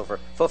Passover,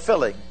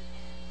 fulfilling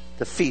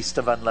the Feast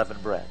of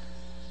Unleavened Bread.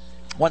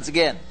 Once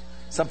again,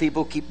 some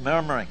people keep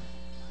murmuring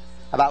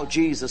about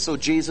Jesus, so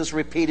Jesus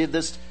repeated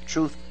this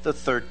truth the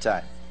third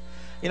time.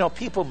 You know,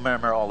 people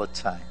murmur all the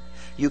time.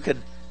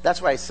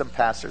 That's why some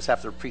pastors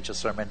have to preach a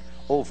sermon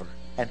over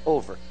and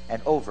over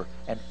and over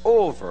and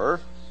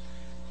over,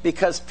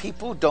 because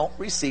people don't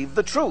receive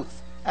the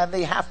truth, and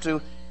they have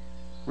to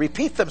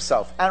repeat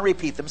themselves and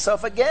repeat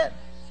themselves again.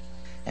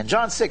 In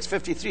John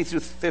 6:53 through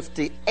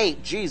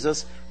 58,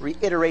 Jesus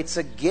reiterates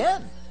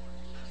again,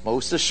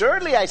 "Most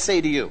assuredly I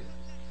say to you,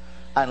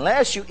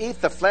 unless you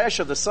eat the flesh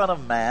of the Son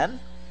of Man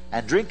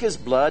and drink his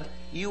blood,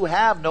 you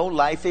have no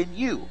life in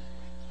you.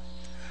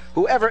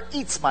 Whoever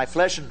eats my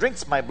flesh and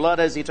drinks my blood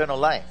has eternal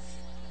life.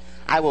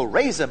 I will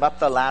raise him up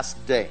the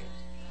last day.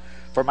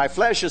 For my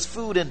flesh is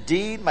food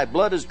indeed, my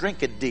blood is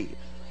drink indeed.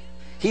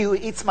 He who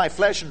eats my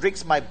flesh and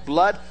drinks my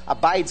blood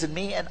abides in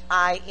me, and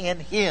I in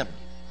him.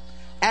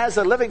 As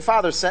the living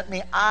Father sent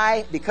me,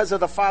 I, because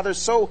of the Father,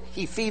 so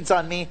he feeds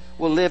on me,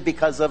 will live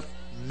because of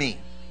me.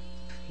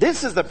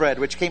 This is the bread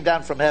which came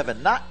down from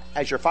heaven, not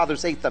as your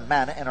fathers ate the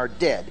manna and are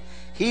dead.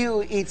 He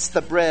who eats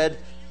the bread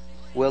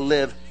will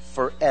live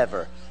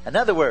forever. In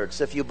other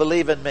words, if you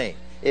believe in me,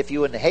 if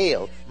you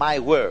inhale my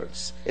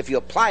words, if you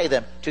apply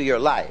them to your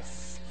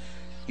life,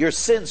 your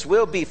sins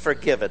will be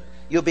forgiven.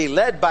 You'll be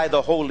led by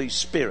the Holy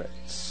Spirit.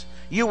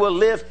 You will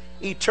live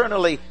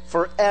eternally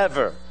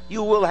forever.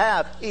 You will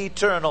have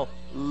eternal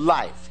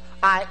life.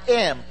 I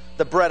am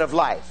the bread of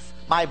life.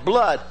 My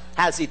blood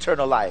has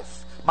eternal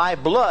life. My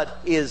blood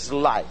is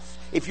life.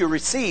 If you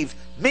receive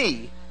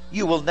me,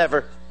 you will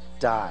never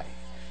die.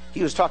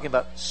 He was talking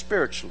about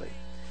spiritually,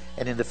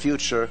 and in the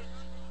future,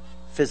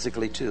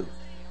 physically too.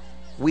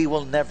 We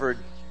will never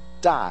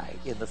die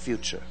in the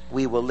future.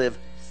 We will live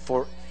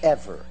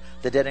forever.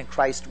 The dead in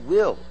Christ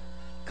will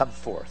come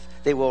forth.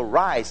 They will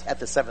rise at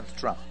the seventh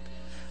trump,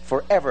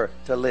 forever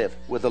to live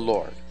with the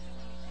Lord.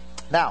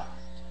 Now,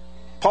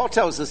 Paul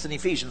tells us in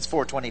Ephesians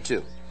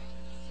 4:22,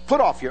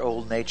 put off your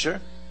old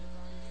nature,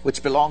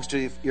 which belongs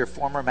to your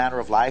former manner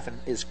of life and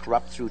is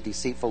corrupt through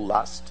deceitful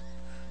lust.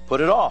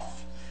 Put it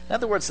off. In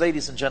other words,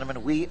 ladies and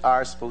gentlemen, we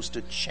are supposed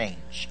to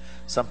change.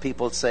 Some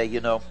people say,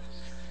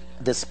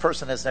 this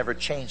person has never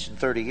changed in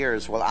 30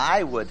 years. Well,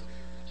 I would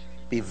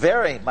be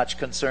very much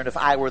concerned if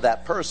I were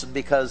that person,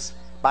 because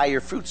by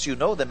your fruits you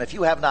know them. If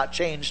you have not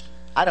changed,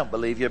 I don't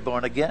believe you're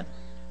born again.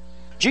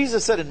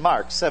 Jesus said in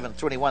Mark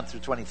 7:21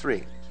 through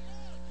 23,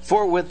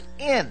 for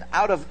within,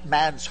 out of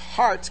man's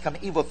hearts come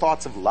evil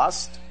thoughts of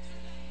lust,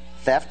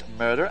 theft,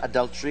 murder,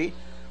 adultery,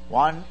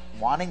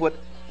 wanting what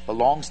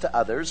belongs to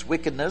others,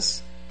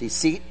 wickedness,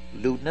 deceit,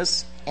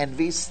 lewdness,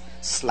 envy,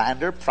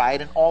 slander,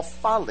 pride, and all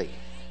folly.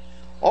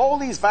 All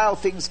these vile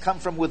things come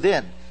from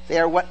within. They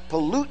are what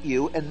pollute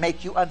you and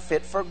make you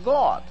unfit for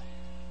God.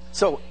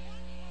 So,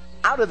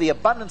 out of the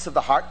abundance of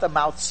the heart, the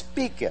mouth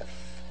speaketh.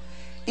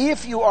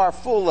 If you are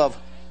full of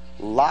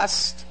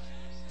lust,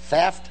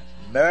 theft,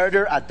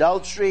 murder,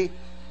 adultery,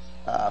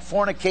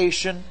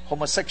 fornication,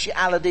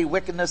 homosexuality,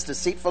 wickedness,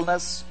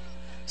 deceitfulness,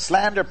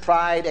 slander,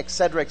 pride,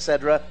 etc.,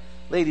 etc.,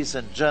 ladies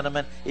and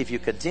gentlemen, if you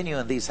continue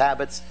in these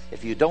habits,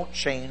 if you don't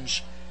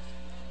change,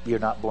 you're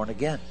not born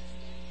again.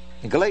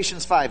 In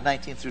Galatians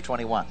 5:19 through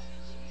 21,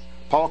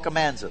 Paul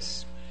commands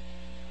us,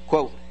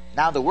 quote,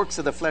 now the works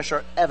of the flesh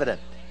are evident,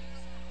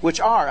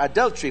 which are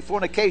adultery,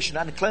 fornication,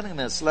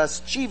 uncleanness,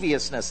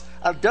 lasciviousness,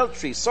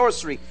 adultery,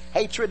 sorcery,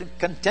 hatred,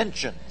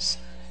 contentions,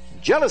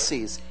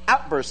 jealousies,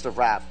 outbursts of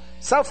wrath,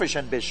 selfish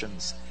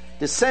ambitions,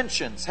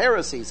 dissensions,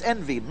 heresies,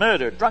 envy,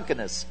 murder,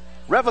 drunkenness,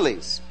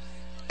 revelries,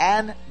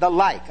 and the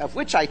like, of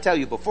which I tell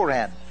you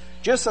beforehand,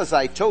 just as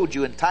I told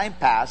you in time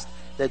past,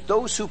 that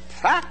those who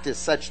practice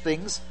such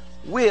things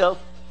will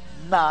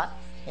not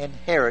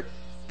inherit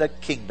the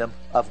kingdom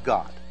of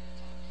God.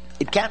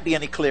 It can't be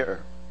any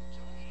clearer.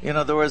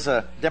 There was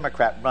a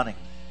Democrat running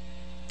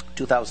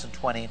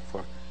 2020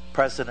 for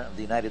President of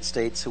the United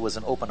States who was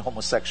an open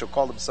homosexual,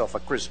 called himself a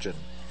Christian.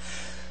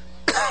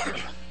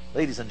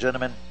 Ladies and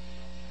gentlemen,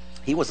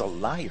 he was a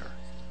liar.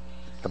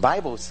 The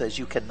Bible says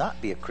you cannot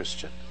be a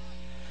Christian.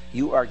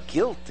 You are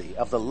guilty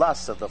of the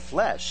lusts of the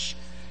flesh.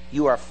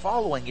 You are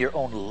following your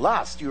own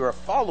lust. You are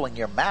following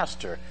your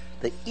master,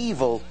 the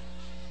evil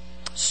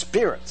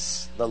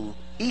spirits, the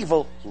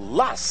evil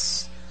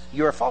lusts.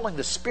 You are following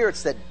the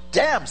spirits that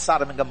damn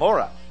Sodom and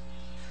Gomorrah.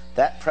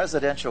 That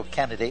presidential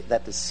candidate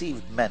that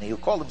deceived many, who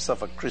called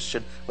himself a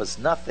Christian, was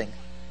nothing,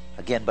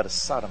 again, but a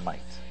sodomite.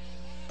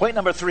 Point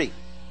number 3.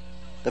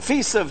 The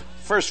Feast of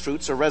First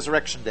Fruits, or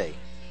Resurrection Day.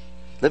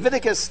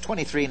 Leviticus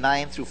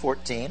 23:9 through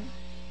 14.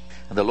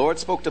 And the Lord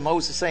spoke to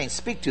Moses, saying,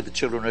 speak to the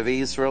children of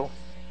Israel,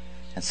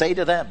 and say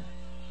to them,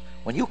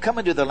 when you come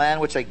into the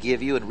land which I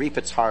give you and reap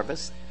its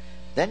harvest,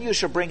 then you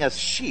shall bring a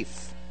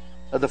sheaf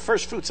of the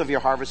first fruits of your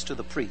harvest to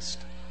the priest.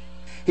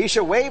 He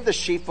shall wave the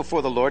sheaf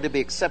before the Lord to be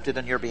accepted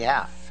on your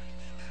behalf.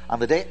 On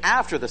the day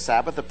after the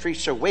Sabbath, the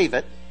priest shall wave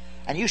it,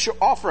 and you shall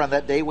offer on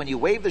that day, when you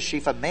wave the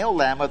sheaf, a male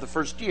lamb of the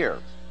first year,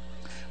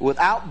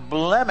 without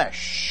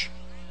blemish,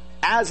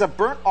 as a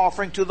burnt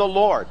offering to the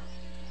Lord.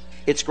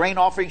 Its grain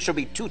offering shall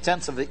be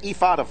 2/10 of the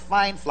ephah of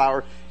fine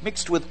flour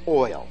mixed with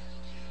oil,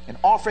 an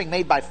offering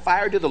made by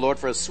fire to the Lord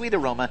for a sweet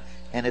aroma,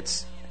 and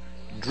its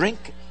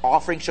drink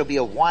offering shall be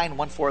a wine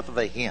 1/4 of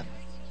a hin.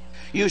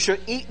 You shall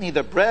eat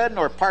neither bread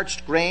nor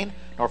parched grain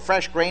nor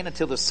fresh grain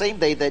until the same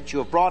day that you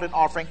have brought an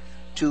offering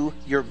to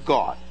your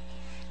God.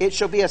 It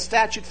shall be a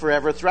statute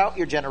forever throughout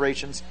your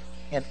generations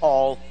in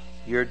all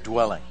your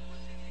dwelling.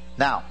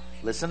 Now,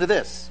 listen to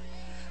this.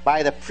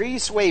 By the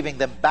priest waving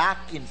them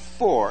back and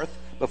forth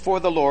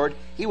before the Lord,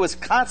 he was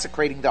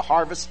consecrating the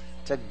harvest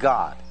to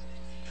God.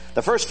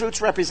 The first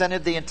fruits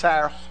represented the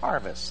entire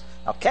harvest.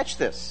 Now catch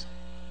this.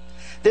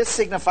 This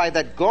signified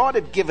that God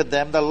had given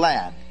them the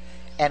land,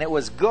 and it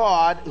was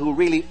God who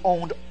really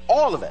owned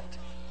all of it,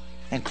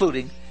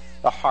 including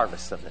the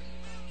harvest of it.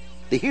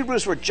 The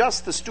Hebrews were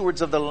just the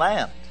stewards of the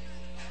land.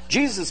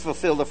 Jesus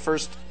fulfilled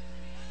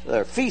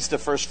the feast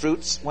of first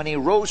fruits when he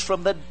rose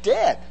from the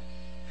dead,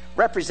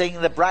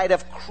 representing the bride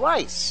of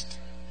Christ,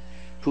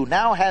 who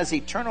now has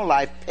eternal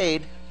life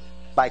paid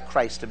by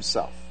Christ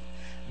himself.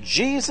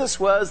 Jesus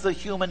was the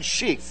human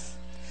sheaf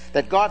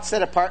that God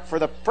set apart for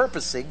the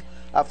purposing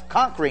of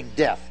conquering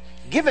death,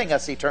 giving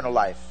us eternal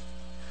life.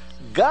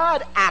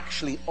 God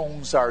actually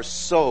owns our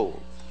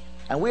soul,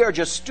 and we are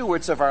just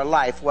stewards of our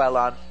life while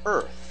on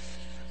earth.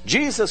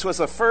 Jesus was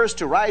the first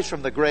to rise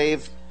from the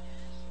grave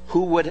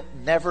who would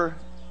never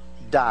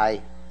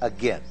die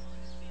again.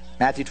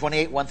 Matthew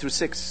 28, 1 through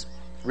 6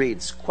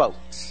 reads, quote,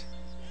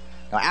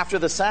 "Now after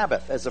the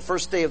Sabbath, as the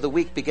first day of the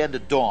week began to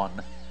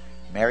dawn,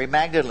 Mary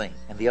Magdalene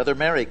and the other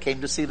Mary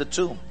came to see the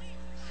tomb.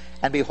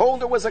 And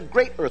behold, there was a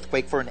great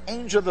earthquake, for an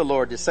angel of the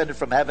Lord descended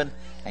from heaven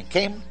and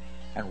came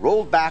and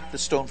rolled back the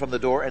stone from the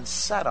door and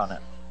sat on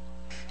it.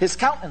 His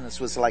countenance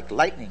was like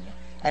lightning,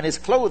 and his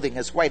clothing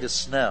as white as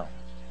snow.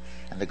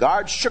 And the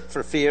guards shook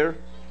for fear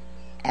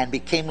and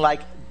became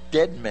like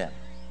dead men.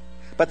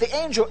 But the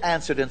angel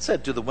answered and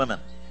said to the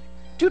women,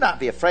 'Do not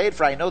be afraid,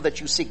 for I know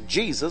that you seek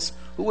Jesus,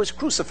 who was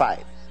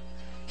crucified.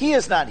 He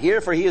is not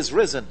here, for he is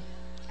risen.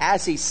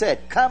 As he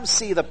said, come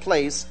see the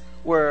place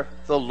where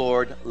the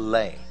Lord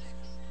lay.'"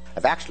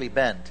 I've actually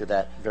been to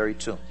that very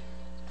tomb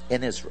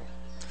in Israel.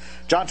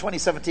 John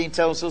 20:17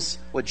 tells us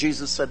what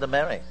Jesus said to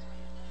Mary.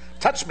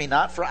 "Touch me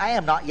not, for I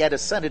am not yet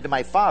ascended to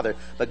my Father,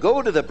 but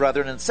go to the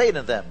brethren and say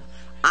to them,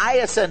 I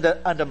ascend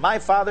unto my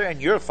Father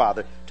and your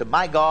Father, to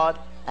my God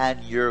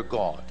and your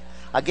God."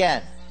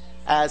 Again,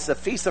 as the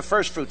Feast of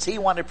First Fruits, he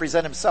wanted to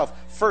present himself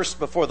first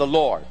before the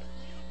Lord,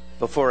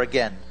 before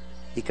again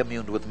he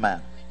communed with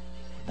man.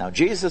 Now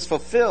Jesus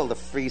fulfilled the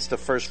Feast of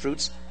First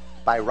Fruits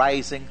by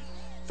rising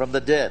from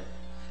the dead,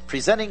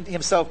 presenting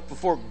himself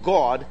before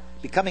God,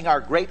 becoming our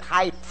great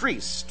high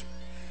priest,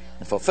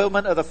 in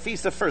fulfillment of the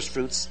Feast of First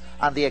Fruits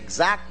on the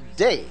exact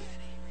day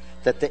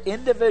that the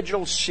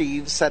individual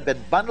sheaves had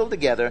been bundled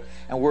together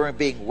and were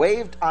being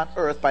waved on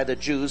earth by the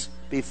Jews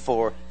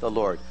before the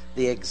Lord.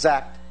 The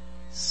exact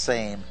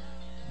same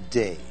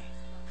day.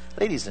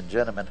 Ladies and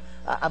gentlemen,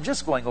 I'm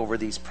just going over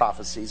these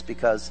prophecies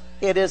because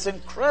it is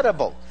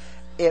incredible.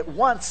 It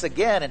once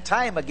again and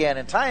time again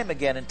and time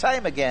again and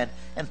time again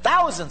and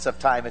thousands of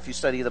times, if you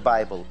study the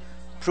Bible,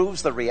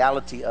 proves the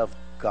reality of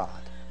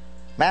God.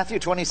 Matthew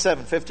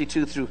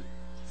 27:52 through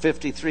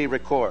 53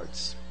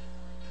 records,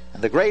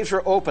 "And the graves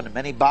were opened, and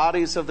many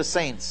bodies of the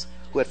saints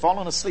who had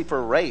fallen asleep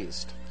were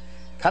raised.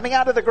 Coming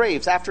out of the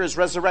graves after his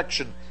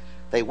resurrection,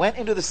 they went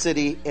into the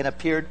city and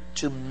appeared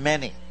to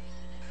many."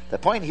 The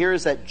point here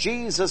is that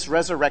Jesus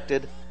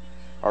resurrected,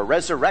 or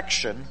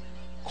resurrection,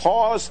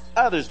 caused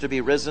others to be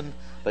risen,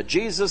 but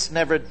Jesus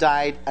never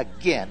died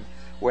again,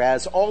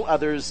 whereas all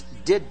others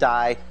did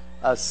die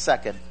a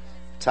second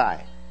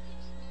time.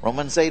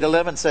 Romans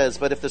 8:11 says,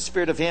 "But if the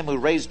spirit of him who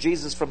raised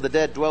Jesus from the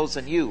dead dwells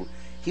in you,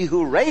 he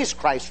who raised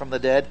Christ from the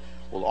dead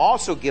will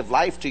also give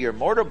life to your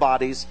mortal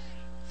bodies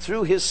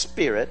through his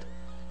Spirit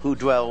who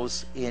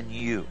dwells in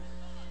you."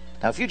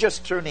 Now, if you're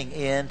just tuning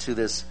in to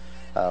this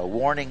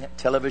warning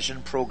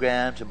television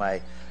program, to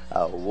my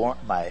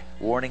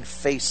warning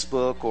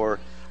Facebook, or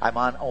I'm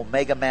on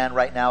Omega Man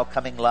right now,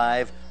 coming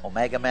live,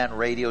 Omega Man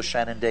Radio,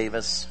 Shannon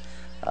Davis.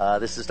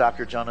 This is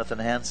Dr. Jonathan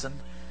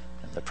Hansen,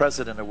 the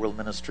president of World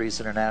Ministries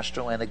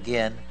International. And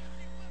again,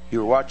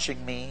 you're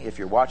watching me, if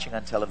you're watching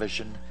on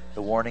television,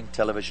 the warning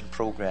television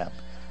program.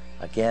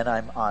 Again,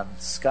 I'm on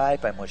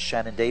Skype. I'm with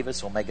Shannon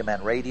Davis, Omega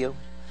Man Radio,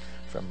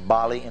 from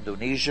Bali,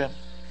 Indonesia.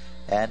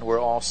 And we're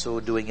also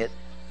doing it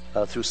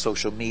through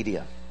social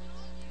media.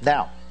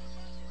 Now,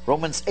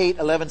 Romans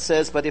 8:11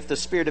 says, "But if the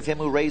spirit of him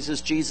who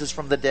raises Jesus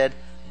from the dead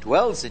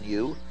dwells in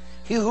you,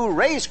 he who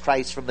raised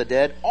Christ from the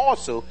dead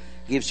also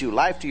gives you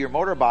life to your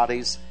mortal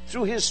bodies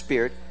through his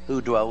Spirit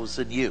who dwells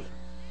in you."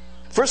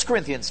 1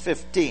 Corinthians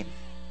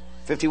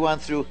 15:51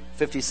 through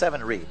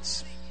 57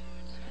 reads,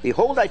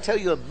 "Behold, I tell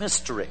you a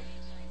mystery.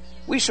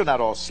 We shall not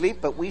all sleep,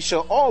 but we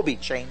shall all be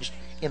changed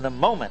in the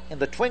moment, in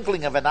the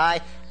twinkling of an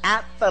eye,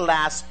 at the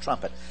last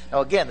trumpet."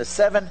 Now again, the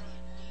 7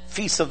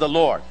 feasts of the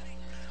Lord.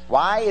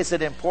 Why is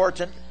it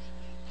important?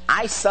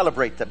 I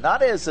celebrate them,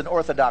 not as an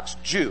Orthodox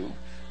Jew.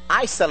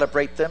 I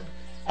celebrate them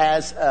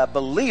as a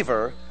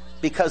believer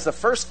because the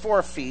first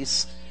 4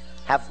 feasts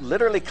have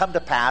literally come to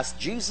pass.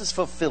 Jesus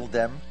fulfilled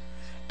them.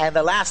 And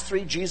the last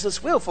 3,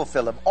 Jesus will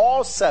fulfill them.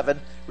 All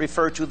 7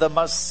 refer to the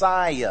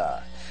Messiah.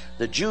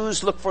 The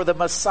Jews look for the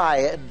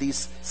Messiah in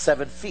these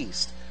 7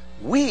 feasts.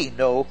 We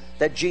know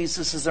that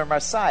Jesus is our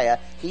Messiah.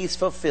 He's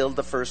fulfilled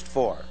the first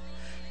 4.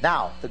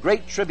 Now, the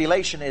Great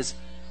Tribulation is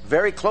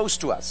very close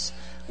to us.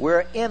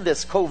 We're in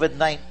this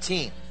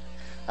COVID-19.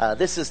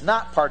 This is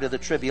not part of the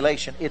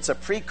tribulation. It's a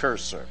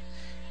precursor.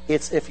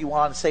 It's, if you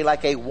want to say,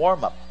 like a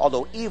warm-up,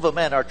 although evil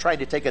men are trying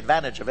to take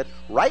advantage of it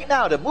right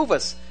now to move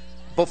us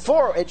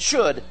before it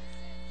should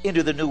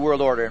into the New World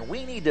Order. And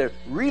we need to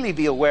really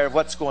be aware of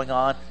what's going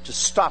on to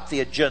stop the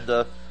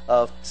agenda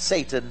of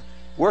Satan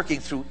working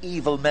through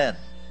evil men.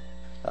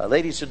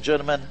 Ladies and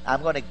gentlemen,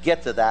 I'm going to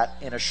get to that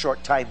in a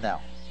short time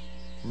now.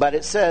 But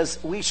it says,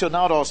 "We shall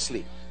not all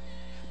sleep,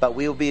 but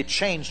we will be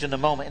changed in a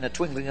moment, in a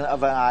twinkling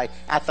of an eye,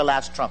 at the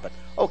last trumpet."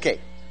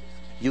 Okay,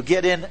 you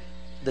get in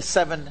the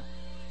 7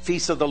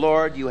 feasts of the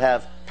Lord. You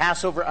have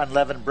Passover,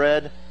 unleavened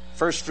bread,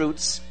 first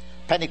fruits,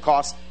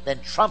 Pentecost, then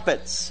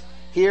trumpets.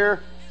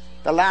 Here,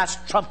 the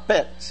last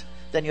trumpet.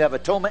 Then you have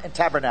atonement and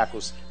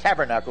tabernacles.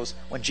 Tabernacles,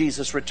 when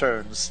Jesus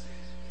returns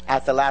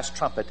at the last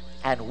trumpet,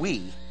 and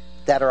we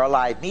that are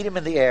alive meet him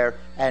in the air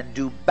and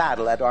do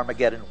battle at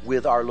Armageddon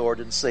with our Lord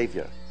and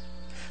Savior.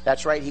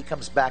 That's right, he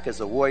comes back as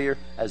a warrior,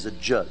 as a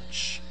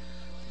judge.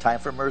 Time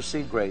for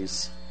mercy and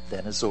grace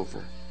then is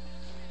over.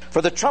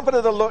 For the trumpet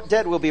of the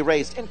dead will be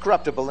raised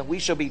incorruptible, and we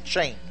shall be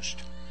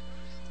changed.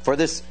 For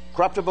this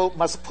corruptible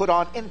must put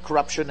on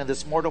incorruption, and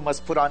this mortal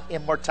must put on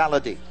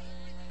immortality.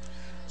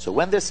 So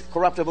when this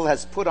corruptible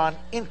has put on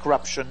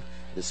incorruption,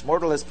 this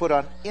mortal has put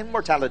on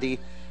immortality,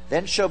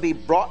 then shall be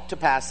brought to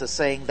pass the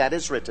saying that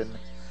is written,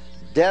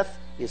 Death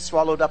is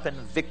swallowed up in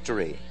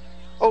victory.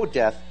 O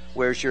death,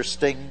 where's your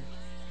sting?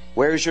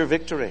 Where's your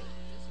victory?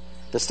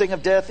 The sting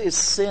of death is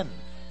sin,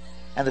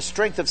 and the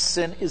strength of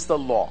sin is the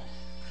law.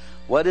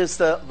 What is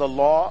the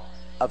law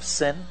of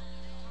sin?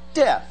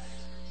 Death.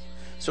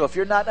 So if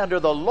you're not under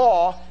the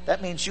law,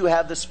 that means you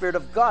have the Spirit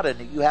of God in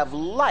you. You have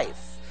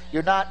life.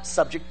 You're not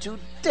subject to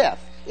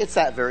death. It's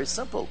that very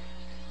simple.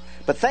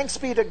 But thanks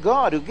be to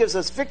God who gives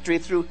us victory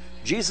through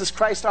Jesus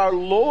Christ our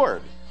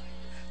Lord.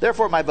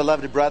 Therefore, my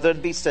beloved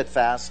brethren, be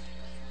steadfast,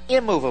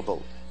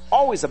 immovable,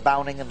 always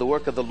abounding in the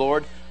work of the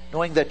Lord,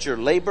 knowing that your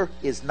labor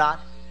is not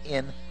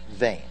in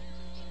vain.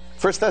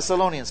 1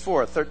 Thessalonians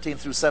 4:13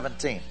 through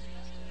 17.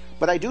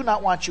 But I do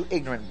not want you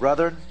ignorant,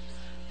 brethren,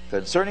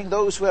 concerning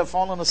those who have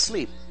fallen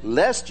asleep,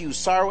 lest you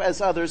sorrow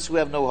as others who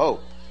have no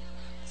hope.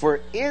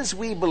 For as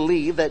we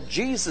believe that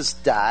Jesus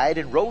died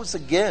and rose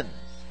again,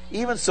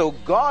 even so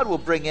God will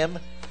bring him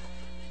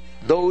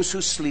those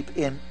who sleep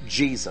in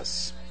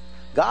Jesus.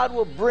 God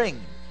will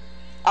bring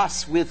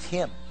us with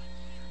him.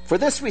 For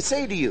this we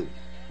say to you,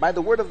 by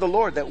the word of the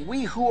Lord, that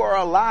we who are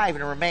alive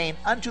and remain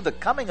unto the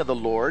coming of the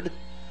Lord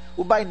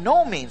will by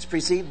no means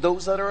precede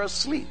those that are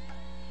asleep.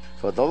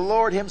 For the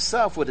Lord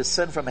himself will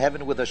descend from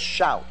heaven with a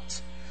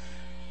shout,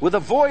 with the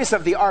voice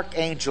of the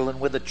archangel,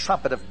 and with the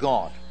trumpet of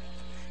God.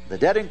 The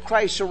dead in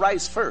Christ shall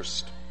rise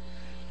first.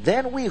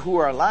 Then we who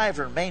are alive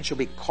and remain shall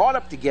be caught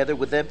up together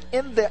with them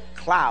in the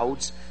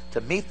clouds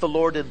to meet the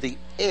Lord in the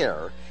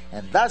air,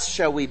 and thus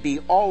shall we be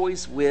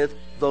always with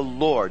the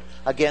Lord.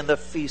 Again, the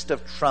Feast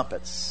of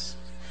Trumpets,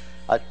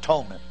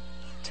 Atonement,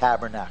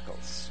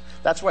 Tabernacles.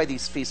 That's why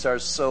these feasts are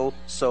so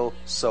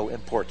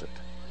important.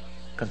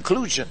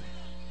 Conclusion.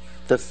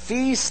 The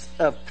Feast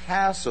of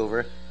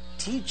Passover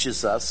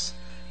teaches us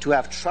to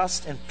have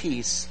trust and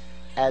peace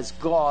as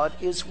God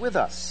is with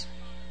us.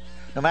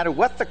 No matter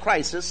what the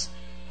crisis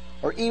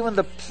or even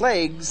the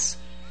plagues,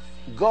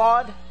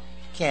 God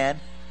can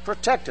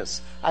protect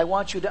us. I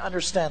want you to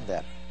understand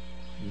that.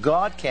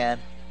 God can,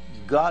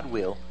 God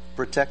will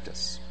protect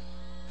us.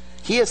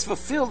 He has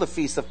fulfilled the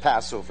Feast of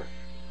Passover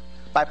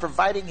by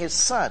providing his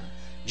Son,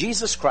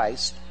 Jesus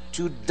Christ,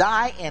 to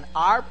die in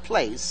our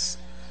place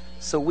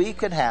so we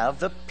can have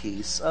the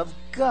peace of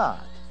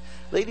God.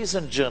 Ladies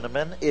and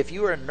gentlemen, if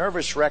you are a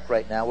nervous wreck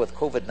right now with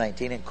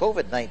COVID-19, and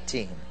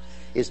COVID-19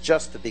 is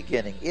just the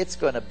beginning, it's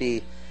going to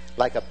be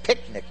like a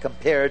picnic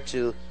compared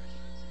to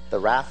the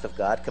wrath of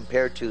God,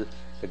 compared to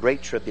the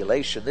Great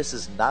Tribulation. This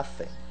is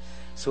nothing.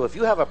 So if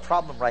you have a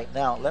problem right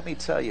now, let me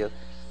tell you,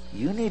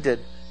 you need to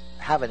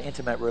have an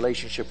intimate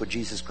relationship with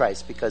Jesus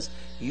Christ, because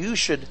you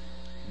should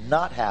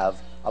not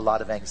have a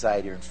lot of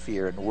anxiety and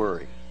fear and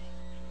worry.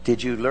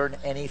 Did you learn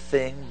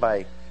anything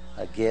by,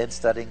 again,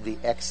 studying the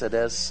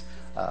Exodus,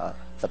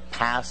 the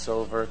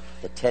Passover,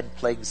 the 10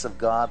 plagues of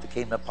God that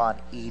came upon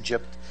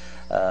Egypt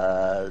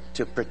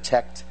to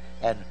protect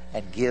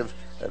and give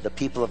the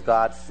people of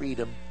God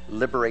freedom,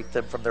 liberate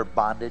them from their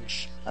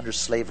bondage under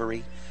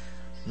slavery?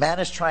 Man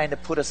is trying to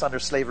put us under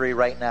slavery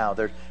right now.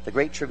 The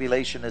Great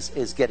Tribulation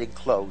is getting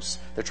close.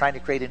 They're trying to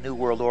create a new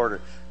world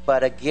order.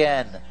 But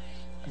again,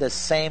 the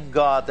same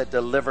God that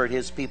delivered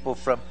his people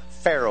from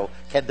Pharaoh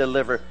can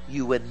deliver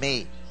you and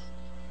me.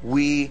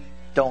 We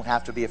don't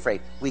have to be afraid.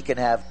 We can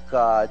have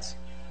God's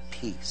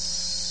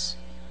peace.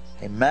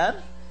 Amen?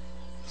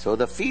 So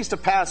the Feast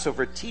of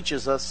Passover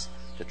teaches us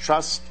to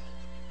trust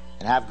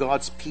and have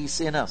God's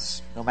peace in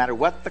us. No matter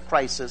what the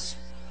crisis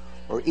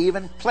or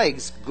even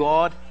plagues,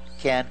 God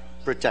can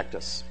protect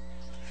us.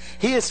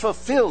 He has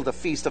fulfilled the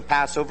Feast of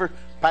Passover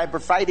by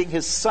providing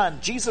his Son,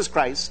 Jesus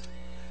Christ,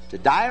 to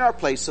die in our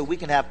place so we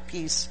can have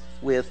peace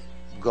with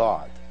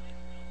God.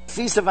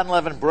 Feast of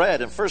Unleavened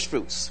Bread and First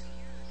Fruits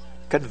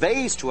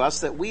conveys to us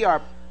that we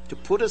are to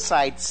put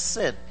aside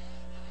sin,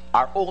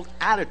 our old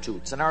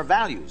attitudes and our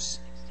values,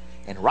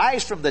 and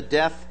rise from the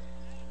death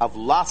of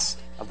lust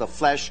of the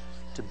flesh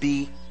to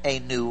be a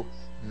new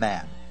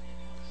man.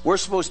 We're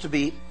supposed to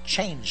be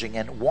changing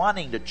and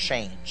wanting to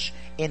change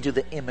into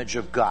the image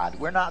of God.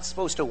 We're not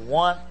supposed to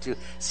want to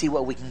see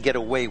what we can get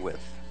away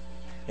with.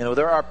 You know,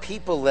 there are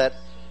people that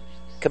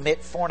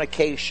commit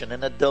fornication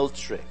and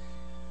adultery.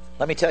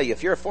 Let me tell you,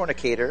 if you're a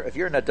fornicator, if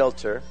you're an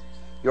adulterer,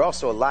 you're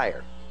also a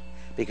liar,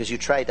 because you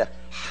try to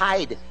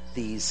hide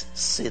these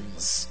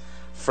sins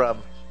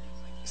from,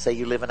 say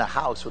you live in a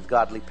house with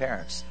godly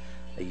parents.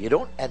 You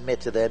don't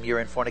admit to them you're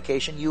in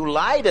fornication, you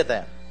lie to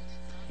them.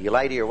 You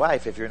lie to your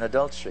wife if you're in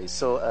adultery.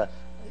 So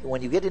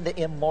when you get into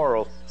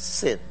immoral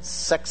sins,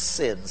 sex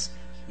sins,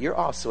 you're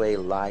also a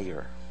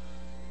liar.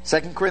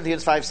 2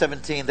 Corinthians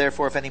 5:17,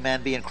 therefore if any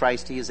man be in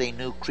Christ, he is a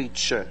new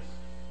creature.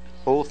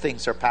 Old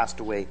things are passed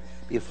away.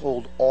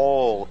 Behold,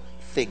 all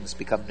things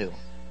become new.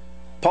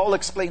 Paul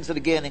explains it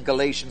again in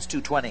Galatians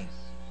 2:20.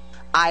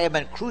 I have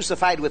been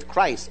crucified with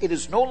Christ. It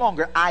is no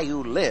longer I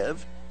who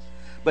live,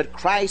 but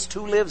Christ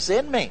who lives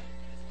in me.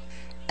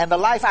 And the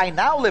life I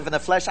now live in the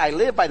flesh, I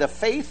live by the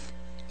faith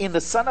in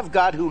the Son of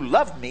God who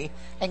loved me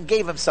and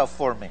gave himself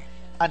for me.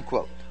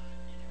 Unquote.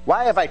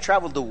 Why have I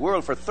traveled the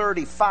world for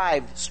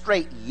 35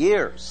 straight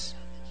years?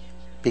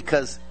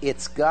 Because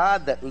it's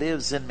God that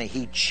lives in me.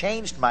 He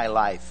changed my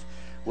life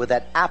with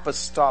that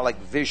apostolic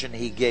vision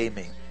he gave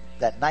me,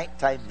 that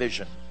nighttime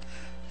vision.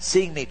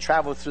 Seeing me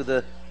travel through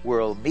the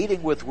world,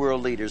 meeting with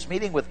world leaders,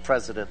 meeting with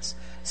presidents,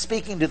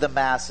 speaking to the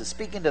masses,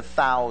 speaking to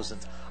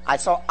thousands. I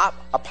saw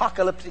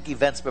apocalyptic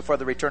events before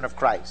the return of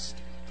Christ.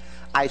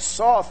 I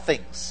saw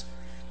things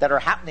that are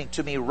happening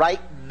to me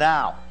right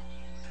now.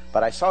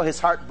 But I saw his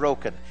heart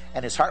broken,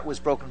 and his heart was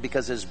broken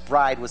because his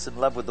bride was in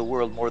love with the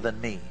world more than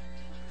me,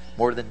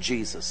 more than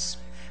Jesus.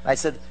 And I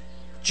said,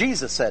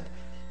 Jesus said,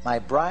 my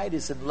bride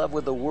is in love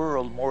with the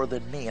world more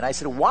than me. And I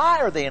said, why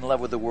are they in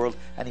love with the world?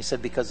 And he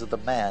said, because of the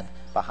man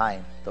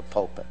behind the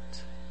pulpit.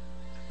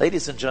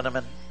 Ladies and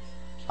gentlemen,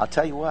 I'll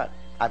tell you what,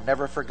 I've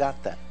never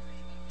forgot that.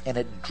 And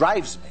it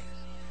drives me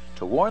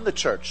to warn the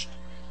church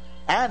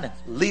and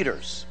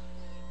leaders.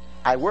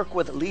 I work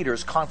with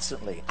leaders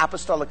constantly,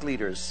 apostolic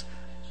leaders,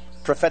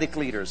 prophetic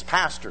leaders,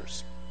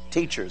 pastors,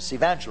 teachers,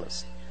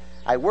 evangelists.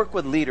 I work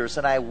with leaders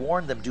and I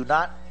warn them, do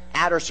not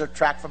add or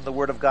subtract from the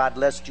Word of God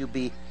lest you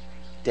be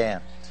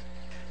damned.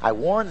 I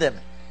warn them,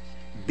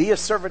 be a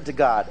servant to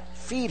God.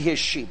 Feed his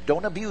sheep.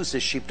 Don't abuse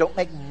his sheep. Don't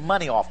make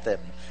money off them.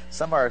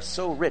 Some are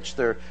so rich.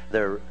 They're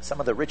some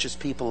of the richest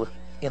people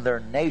in their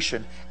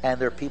nation, and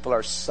their people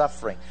are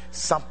suffering.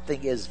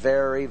 Something is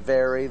very,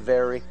 very,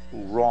 very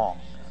wrong.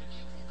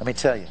 Let me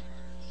tell you,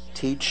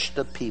 teach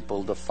the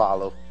people to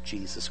follow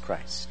Jesus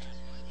Christ.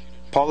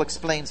 Paul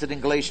explains it in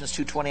Galatians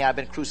 2:20, I've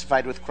been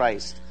crucified with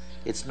Christ.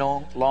 It's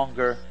no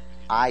longer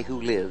I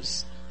who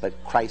lives,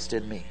 but Christ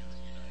in me.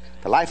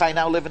 The life I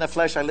now live in the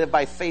flesh, I live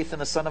by faith in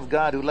the Son of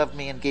God who loved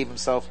me and gave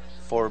himself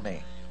for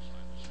me.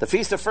 The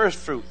Feast of First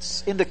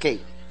Fruits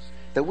indicate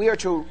that we are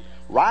to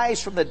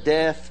rise from the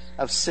death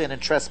of sin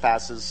and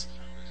trespasses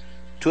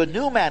to a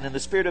new man in the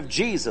Spirit of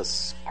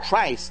Jesus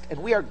Christ,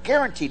 and we are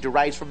guaranteed to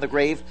rise from the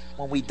grave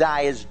when we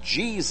die as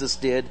Jesus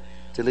did,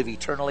 to live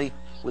eternally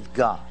with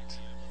God.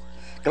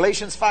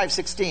 Galatians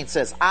 5:16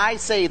 says, I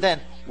say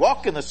then,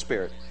 walk in the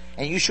Spirit,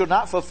 and you shall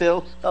not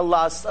fulfill the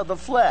lusts of the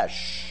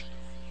flesh.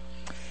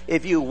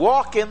 If you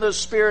walk in the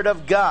Spirit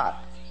of God,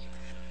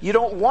 you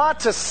don't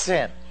want to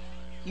sin.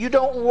 You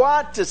don't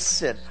want to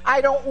sin.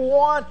 I don't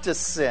want to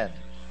sin.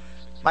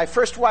 My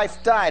first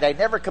wife died. I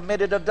never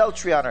committed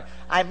adultery on her.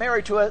 I'm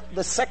married to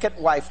the second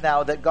wife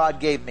now that God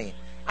gave me.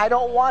 I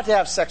don't want to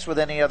have sex with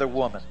any other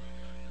woman.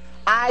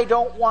 I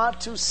don't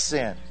want to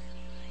sin.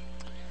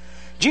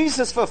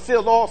 Jesus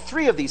fulfilled all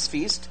three of these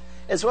feasts,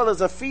 as well as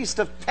the Feast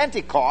of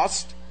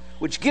Pentecost,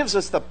 which gives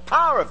us the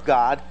power of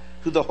God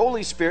through the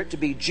Holy Spirit to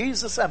be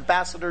Jesus'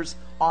 ambassadors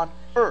on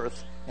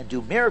earth and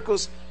do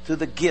miracles through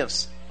the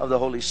gifts of the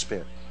Holy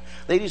Spirit.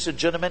 Ladies and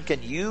gentlemen,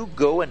 can you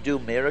go and do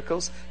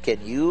miracles?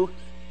 Can you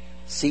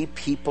see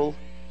people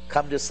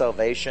come to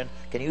salvation?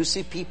 Can you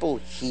see people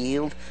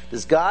healed?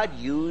 Does God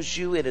use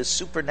you in his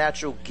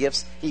supernatural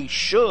gifts? He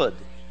should.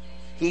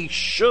 He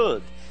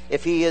should.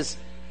 If he is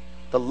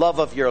the love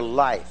of your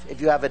life,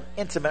 if you have an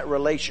intimate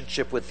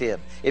relationship with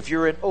him, if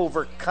you're an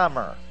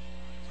overcomer,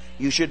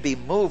 you should be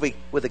moving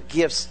with the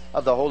gifts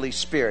of the Holy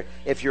Spirit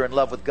if you're in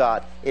love with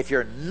God. If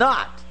you're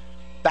not,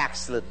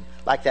 backslidden,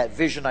 like that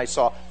vision I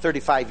saw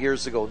 35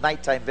 years ago,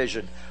 nighttime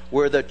vision,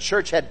 where the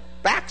church had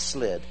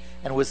backslid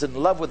and was in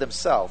love with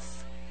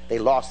himself, they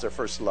lost their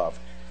first love.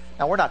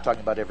 Now, we're not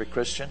talking about every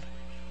Christian,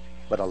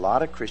 but a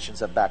lot of Christians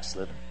have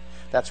backslidden.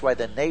 That's why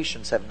the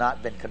nations have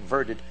not been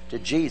converted to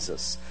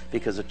Jesus,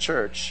 because the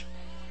church,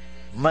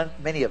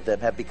 many of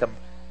them have become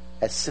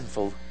as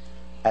sinful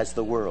as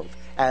the world,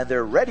 and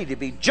they're ready to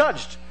be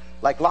judged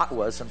like Lot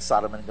was in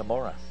Sodom and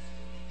Gomorrah.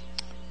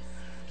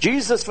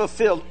 Jesus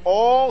fulfilled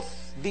all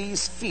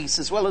these feasts,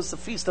 as well as the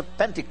Feast of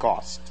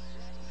Pentecost,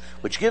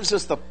 which gives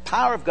us the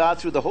power of God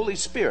through the Holy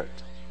Spirit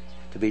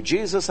to be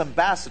Jesus'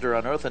 ambassador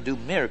on earth and do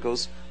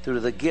miracles through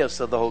the gifts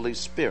of the Holy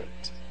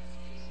Spirit.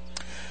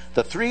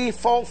 The three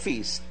fall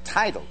feasts,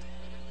 titled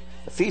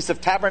the Feast of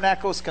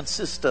Tabernacles,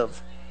 consist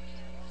of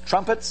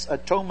trumpets,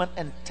 atonement,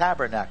 and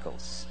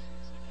tabernacles.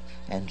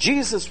 And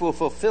Jesus will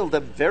fulfill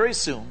them very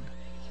soon,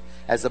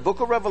 as the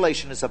book of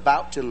Revelation is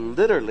about to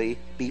literally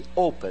be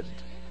opened,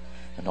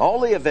 and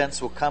all the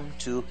events will come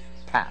to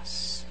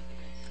pass.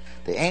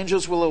 The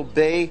angels will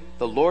obey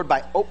the Lord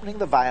by opening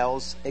the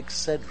vials,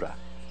 etc.,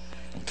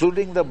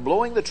 including the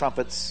blowing the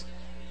trumpets,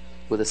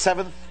 with the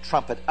seventh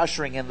trumpet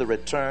ushering in the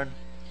return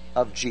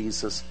of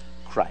Jesus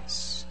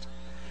Christ.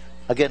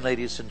 Again,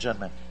 ladies and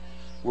gentlemen,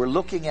 we're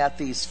looking at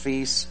these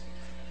feasts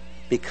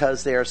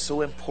because they are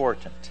so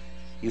important.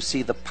 You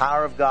see the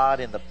power of God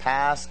in the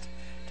past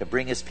to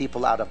bring his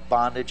people out of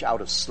bondage, out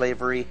of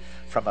slavery,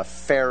 from a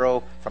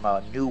Pharaoh, from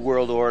a new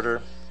world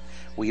order.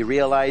 We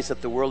realize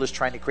that the world is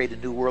trying to create a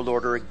new world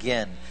order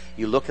again.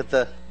 You look at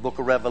the book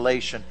of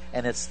Revelation,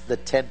 and it's the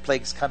 10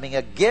 plagues coming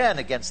again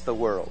against the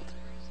world.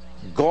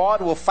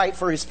 God will fight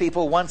for his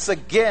people once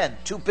again.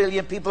 2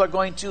 billion people are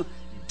going to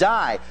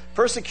die.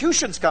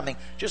 Persecution's coming,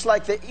 just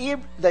like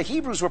the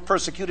Hebrews were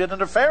persecuted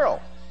under Pharaoh.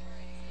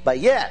 But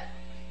yet,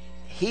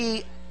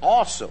 he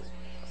also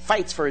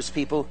fights for his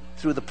people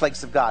through the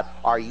plagues of God.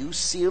 Are you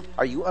sealed?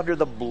 Are you under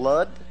the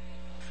blood?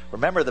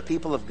 Remember, the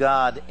people of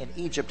God in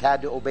Egypt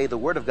had to obey the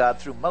word of God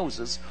through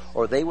Moses,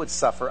 or they would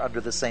suffer under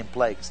the same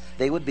plagues.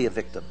 They would be a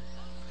victim.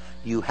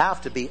 You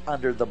have to be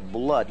under the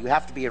blood. You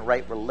have to be in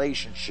right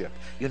relationship.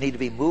 You need to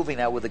be moving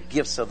now with the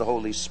gifts of the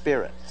Holy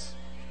Spirit.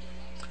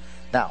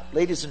 Now,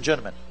 ladies and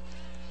gentlemen,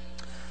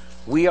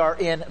 we are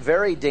in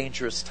very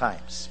dangerous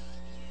times.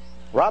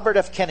 Robert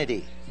F.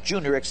 Kennedy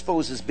Jr.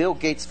 exposes Bill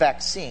Gates'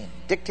 vaccine,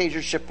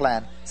 dictatorship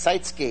plan,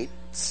 cites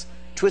Gates'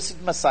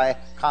 twisted Messiah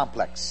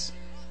complex.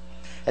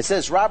 It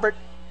says Robert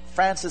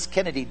Francis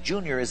Kennedy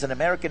Jr. is an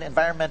American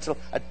environmental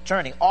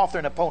attorney, author,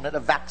 and opponent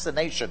of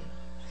vaccination.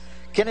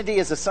 Kennedy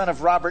is the son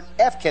of Robert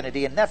F.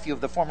 Kennedy and nephew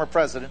of the former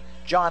president,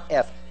 John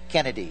F.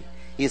 Kennedy.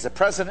 He is the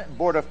president and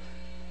board of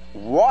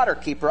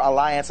Waterkeeper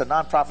Alliance, a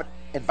nonprofit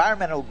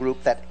environmental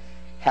group that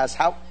has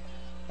found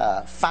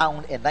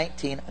in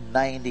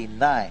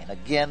 1999.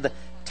 Again, the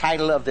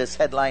title of this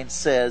headline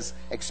says,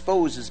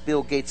 exposes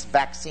Bill Gates'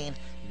 vaccine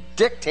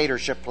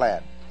dictatorship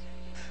plan.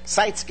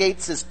 Cites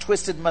Gates'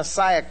 twisted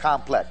Messiah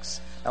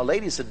complex. Now,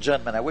 ladies and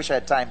gentlemen, I wish I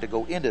had time to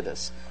go into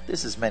this.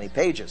 This is many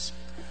pages.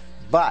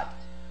 But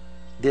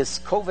this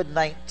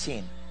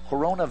COVID-19,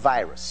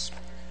 coronavirus,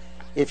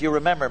 if you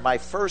remember, my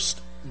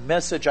first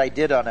message I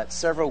did on it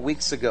several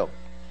weeks ago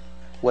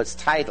was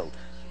titled,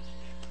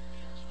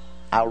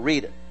 I'll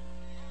read it,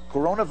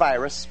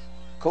 Coronavirus,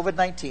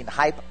 COVID-19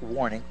 Hype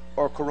Warning,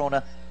 or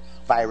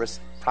Coronavirus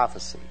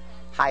Prophecy.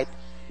 Hype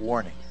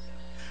Warning.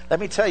 Let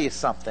me tell you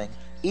something.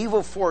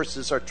 Evil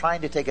forces are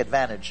trying to take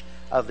advantage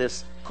of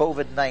this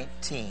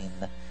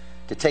COVID-19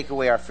 to take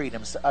away our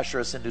freedoms, to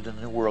usher us into the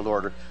New World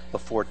Order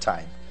before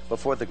time,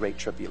 before the Great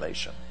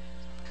Tribulation.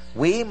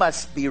 We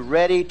must be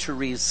ready to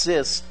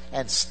resist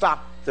and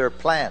stop their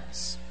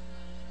plans.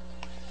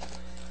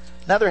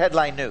 Another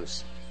headline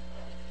news.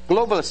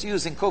 Globalists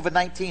using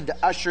COVID-19 to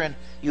usher in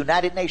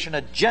United Nations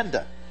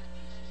Agenda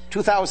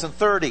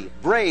 2030,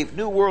 Brave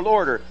New World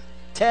Order,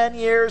 10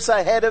 years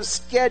ahead of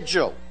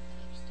schedule.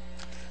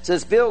 It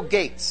says Bill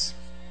Gates.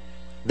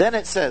 Then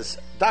it says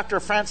Dr.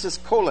 Francis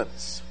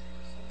Collins,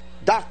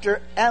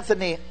 Dr.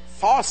 Anthony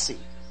Fauci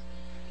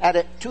at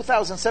a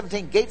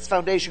 2017 Gates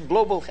Foundation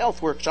Global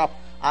Health Workshop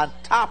on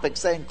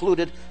topics that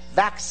included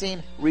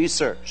vaccine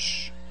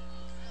research.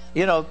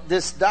 You know,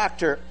 this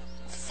Dr.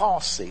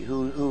 Fauci,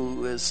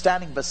 who is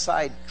standing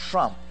beside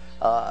Trump,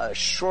 a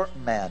short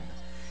man,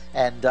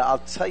 and I'll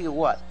tell you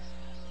what,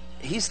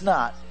 he's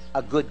not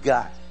a good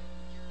guy.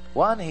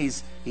 One,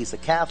 he's a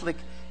Catholic.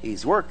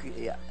 He's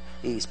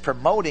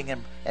promoting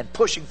and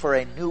pushing for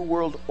a new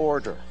world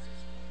order.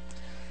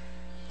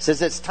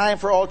 Says it's time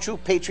for all true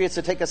patriots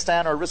to take a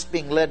stand or risk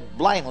being led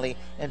blindly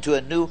into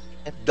a new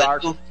and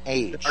dark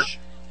age.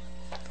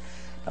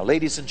 Now,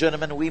 ladies and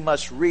gentlemen, we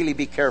must really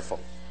be careful.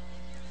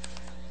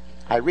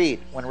 I read,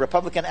 when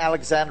Republican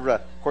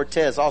Alexandra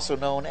Cortez, also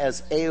known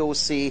as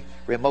AOC,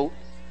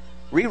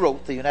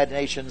 rewrote the United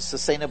Nations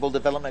Sustainable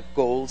Development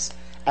Goals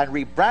and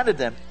rebranded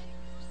them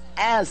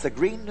as the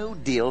Green New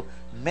Deal,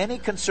 many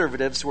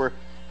conservatives were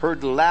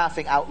heard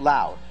laughing out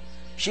loud.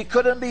 She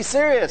couldn't be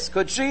serious,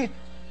 could she?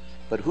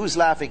 But who's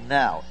laughing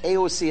now?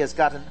 AOC has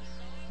gotten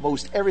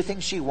most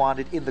everything she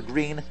wanted in the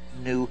Green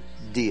New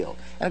Deal.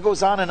 And it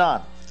goes on and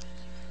on.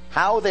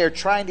 How they're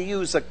trying to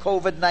use the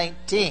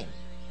COVID-19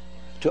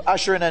 to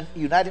usher in a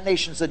United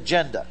Nations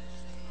agenda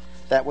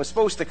that was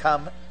supposed to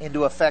come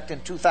into effect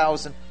in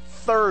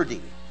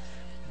 2030.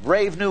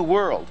 Brave New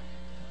World.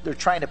 They're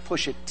trying to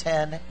push it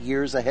 10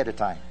 years ahead of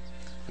time.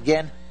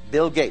 Again,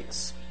 Bill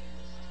Gates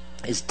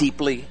is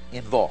deeply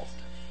involved.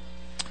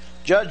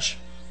 Judge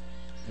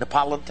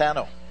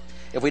Napolitano.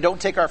 If we don't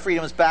take our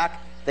freedoms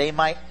back, they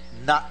might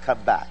not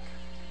come back.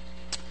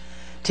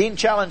 Teen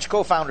Challenge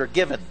co-founder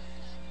given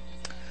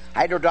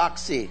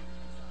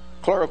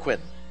hydroxychloroquine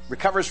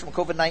recovers from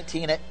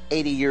COVID-19 at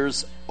 80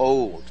 years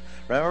old.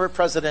 Remember,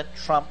 President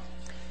Trump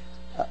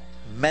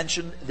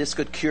mentioned this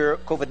could cure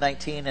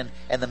COVID-19,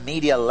 and the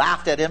media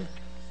laughed at him.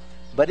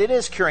 But it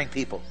is curing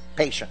people,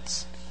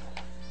 patients.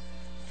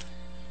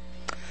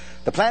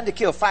 The plan to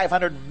kill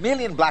 500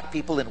 million black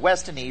people in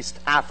West and East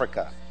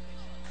Africa.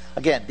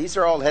 Again, these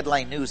are all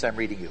headline news I'm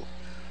reading you.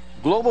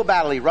 Global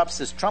battle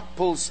erupts as Trump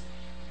pulls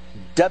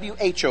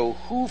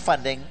WHO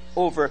funding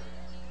over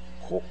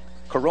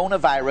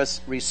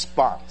coronavirus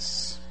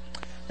response.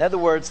 In other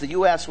words, the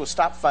U.S. will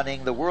stop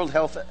funding the World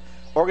Health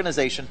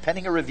Organization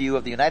pending a review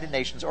of the United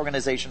Nations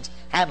organization's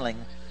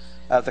handling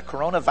of the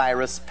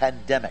coronavirus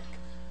pandemic.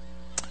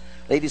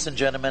 Ladies and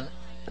gentlemen,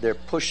 they're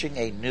pushing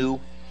a new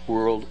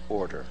world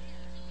order.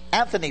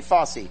 Anthony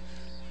Fauci,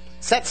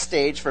 set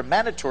stage for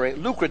mandatory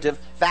lucrative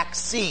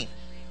vaccine,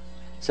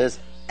 says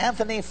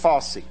Anthony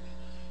Fauci,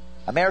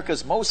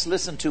 America's most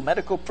listened to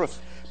medical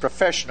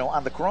professional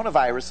on the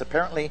coronavirus.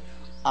 Apparently,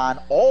 on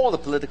all the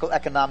political,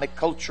 economic,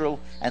 cultural,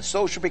 and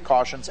social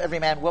precautions every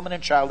man, woman,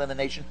 and child in the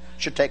nation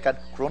should take on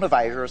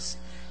coronavirus,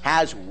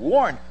 has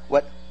warned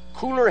what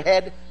cooler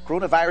head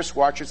coronavirus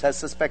watchers has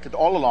suspected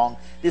all along: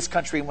 this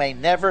country may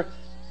never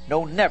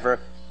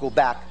go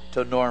back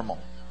to normal.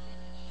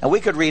 And we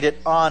could read it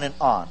on and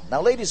on.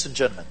 Now, ladies and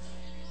gentlemen,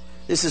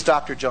 this is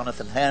Dr.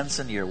 Jonathan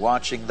Hansen. You're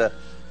watching the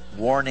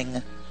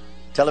Warning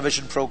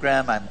television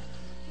program.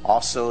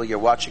 You're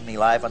watching me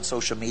live on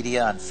social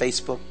media, on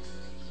Facebook,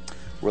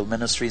 World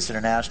Ministries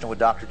International with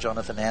Dr.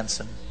 Jonathan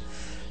Hansen.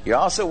 You're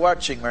also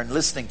watching or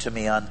listening to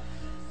me on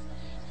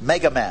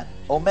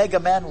Omega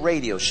Man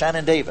Radio,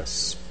 Shannon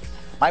Davis.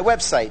 My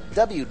website,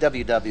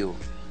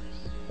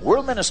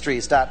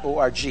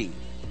 www.worldministries.org.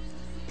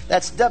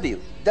 That's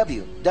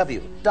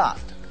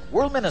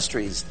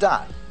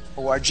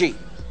www.worldministries.org.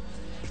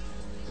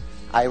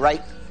 I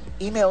write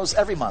emails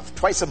every month,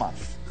 twice a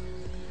month.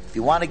 If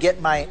you want to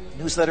get my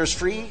newsletters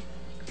free,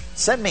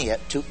 send me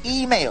it to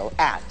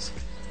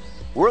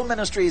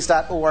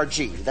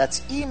email@worldministries.org.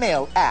 That's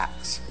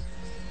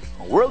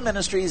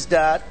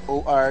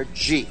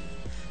email@worldministries.org.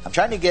 I'm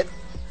trying to get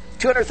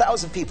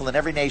 200,000 people in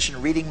every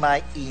nation reading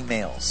my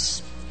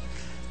emails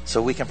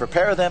so we can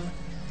prepare them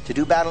to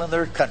do battle in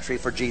their country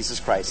for Jesus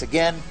Christ.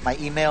 Again, my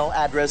email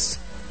address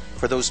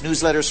for those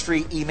newsletters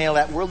free,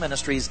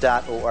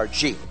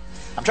 email@worldministries.org.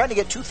 I'm trying to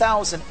get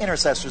 2,000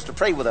 intercessors to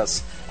pray with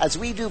us as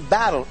we do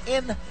battle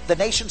in the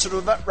nations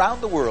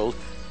around the world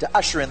to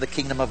usher in the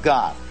kingdom of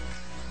God.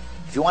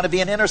 If you want to be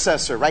an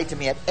intercessor, write to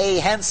me at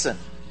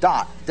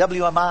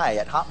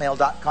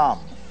ahansen.wmi@hotmail.com.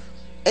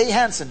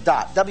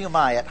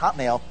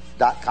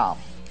 ahansen.wmi@hotmail.com.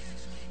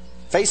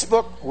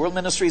 Facebook, World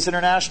Ministries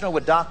International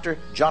with Dr.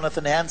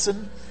 Jonathan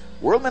Hansen.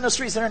 World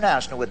Ministries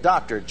International with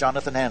Dr.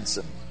 Jonathan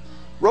Hansen.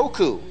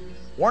 Roku,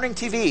 Warning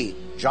TV,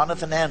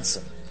 Jonathan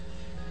Hansen.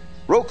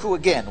 Roku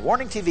again,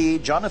 Warning TV,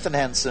 Jonathan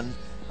Hansen.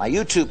 My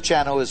YouTube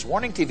channel is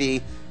Warning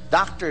TV,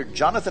 Dr.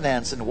 Jonathan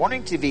Hansen.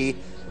 Warning TV,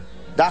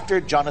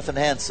 Dr. Jonathan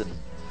Hansen.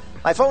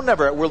 My phone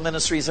number at World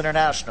Ministries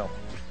International,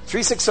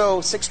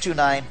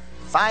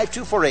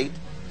 360-629-5248.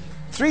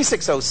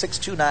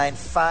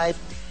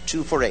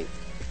 360-629-5248.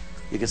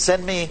 You can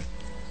send me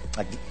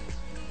a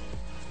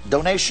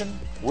donation,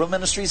 World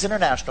Ministries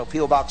International,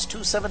 P.O. Box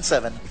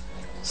 277,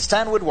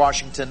 Stanwood,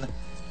 Washington,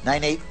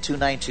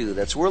 98292.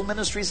 That's World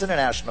Ministries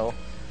International,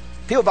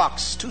 P.O.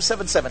 Box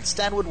 277,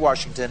 Stanwood,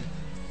 Washington,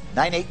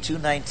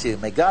 98292.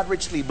 May God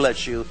richly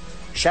bless you.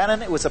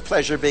 Shannon, it was a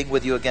pleasure being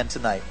with you again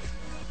tonight.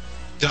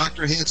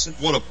 Dr. Hansen,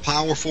 what a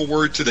powerful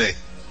word today.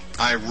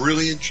 I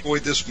really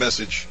enjoyed this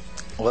message.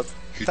 Well,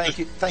 thank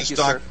you, Dr.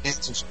 sir.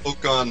 Hansen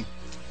spoke on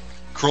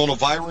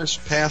coronavirus,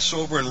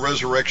 Passover, and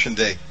Resurrection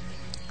Day.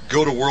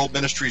 Go to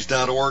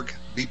worldministries.org,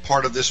 be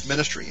part of this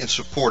ministry, and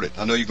support it.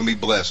 I know you're going to be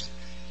blessed.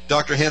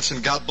 Dr.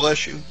 Hansen, God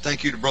bless you.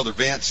 Thank you to Brother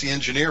Vance, the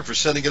engineer, for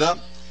setting it up.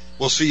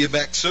 We'll see you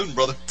back soon,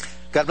 brother.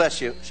 God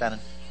bless you, Shannon.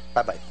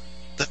 Bye-bye.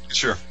 Thank you,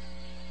 sir.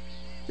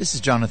 This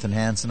is Jonathan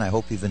Hansen. I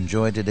hope you've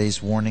enjoyed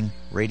today's Warning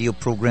radio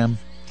program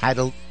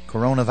titled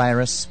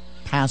Coronavirus,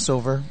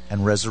 Passover,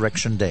 and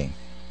Resurrection Day.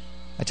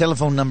 My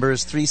telephone number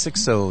is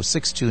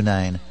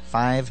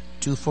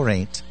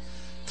 360-629-5248.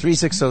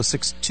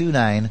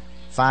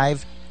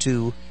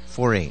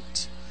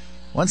 360-629-5248.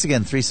 Once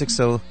again,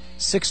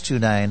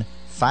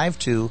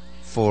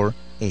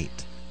 360-629-5248.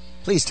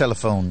 Please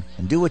telephone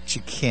and do what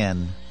you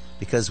can,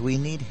 because we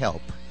need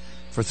help.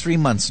 For 3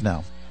 months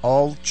now,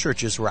 all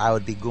churches where I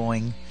would be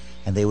going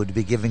and they would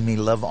be giving me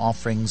love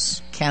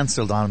offerings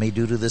canceled on me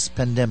due to this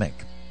pandemic.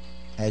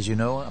 As you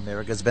know,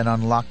 America's been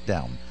on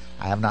lockdown.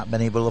 I have not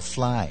been able to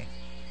fly.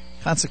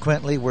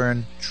 Consequently, we're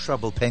in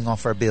trouble paying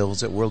off our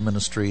bills at World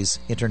Ministries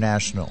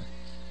International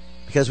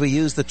because we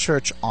use the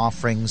church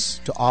offerings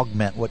to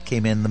augment what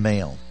came in the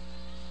mail.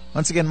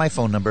 Once again, my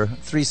phone number,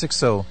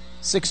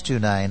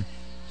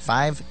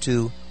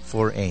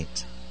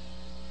 360-629-5248.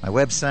 My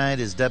website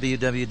is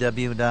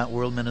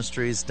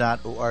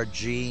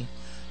www.worldministries.org,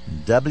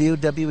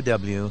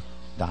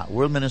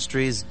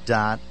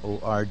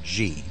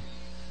 www.worldministries.org.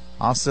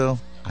 Also,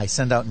 I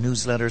send out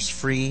newsletters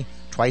free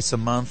twice a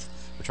month.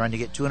 We're trying to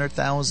get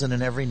 200,000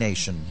 in every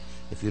nation.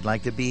 If you'd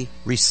like to be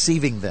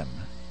receiving them,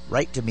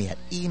 write to me at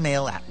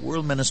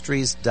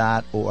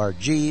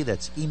email@worldministries.org.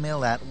 That's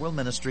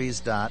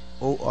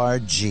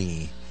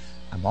email@worldministries.org.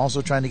 I'm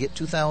also trying to get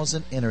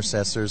 2,000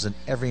 intercessors in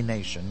every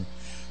nation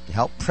to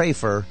help pray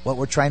for what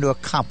we're trying to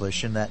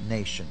accomplish in that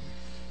nation.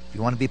 If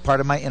you want to be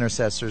part of my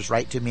intercessors,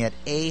 write to me at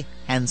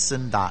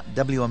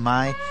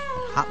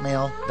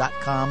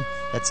ahansen.wmi@hotmail.com.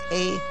 That's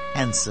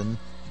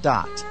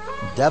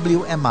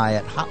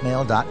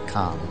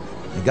ahansen.wmi@hotmail.com.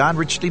 May God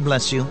richly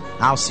bless you.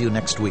 I'll see you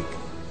next week.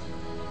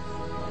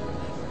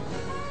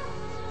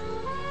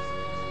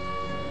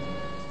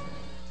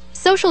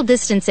 Social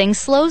distancing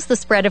slows the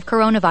spread of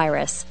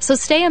coronavirus, so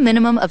stay a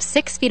minimum of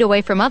 6 feet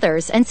away from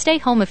others and stay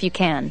home if you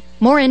can.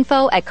 More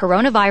info at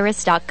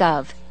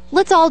coronavirus.gov.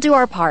 Let's all do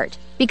our part,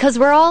 because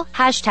we're all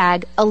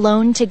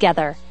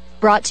 #AloneTogether.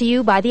 Brought to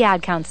you by the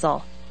Ad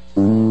Council.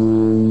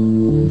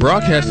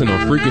 Broadcasting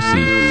on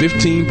frequency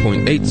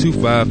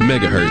 15.825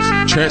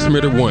 megahertz,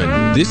 transmitter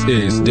 1. This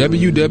is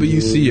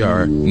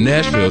WWCR,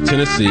 Nashville,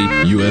 Tennessee,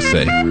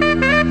 USA.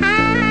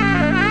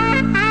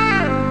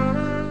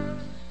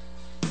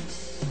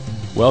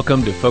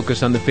 Welcome to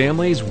Focus on the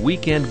Family's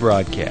weekend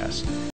broadcast.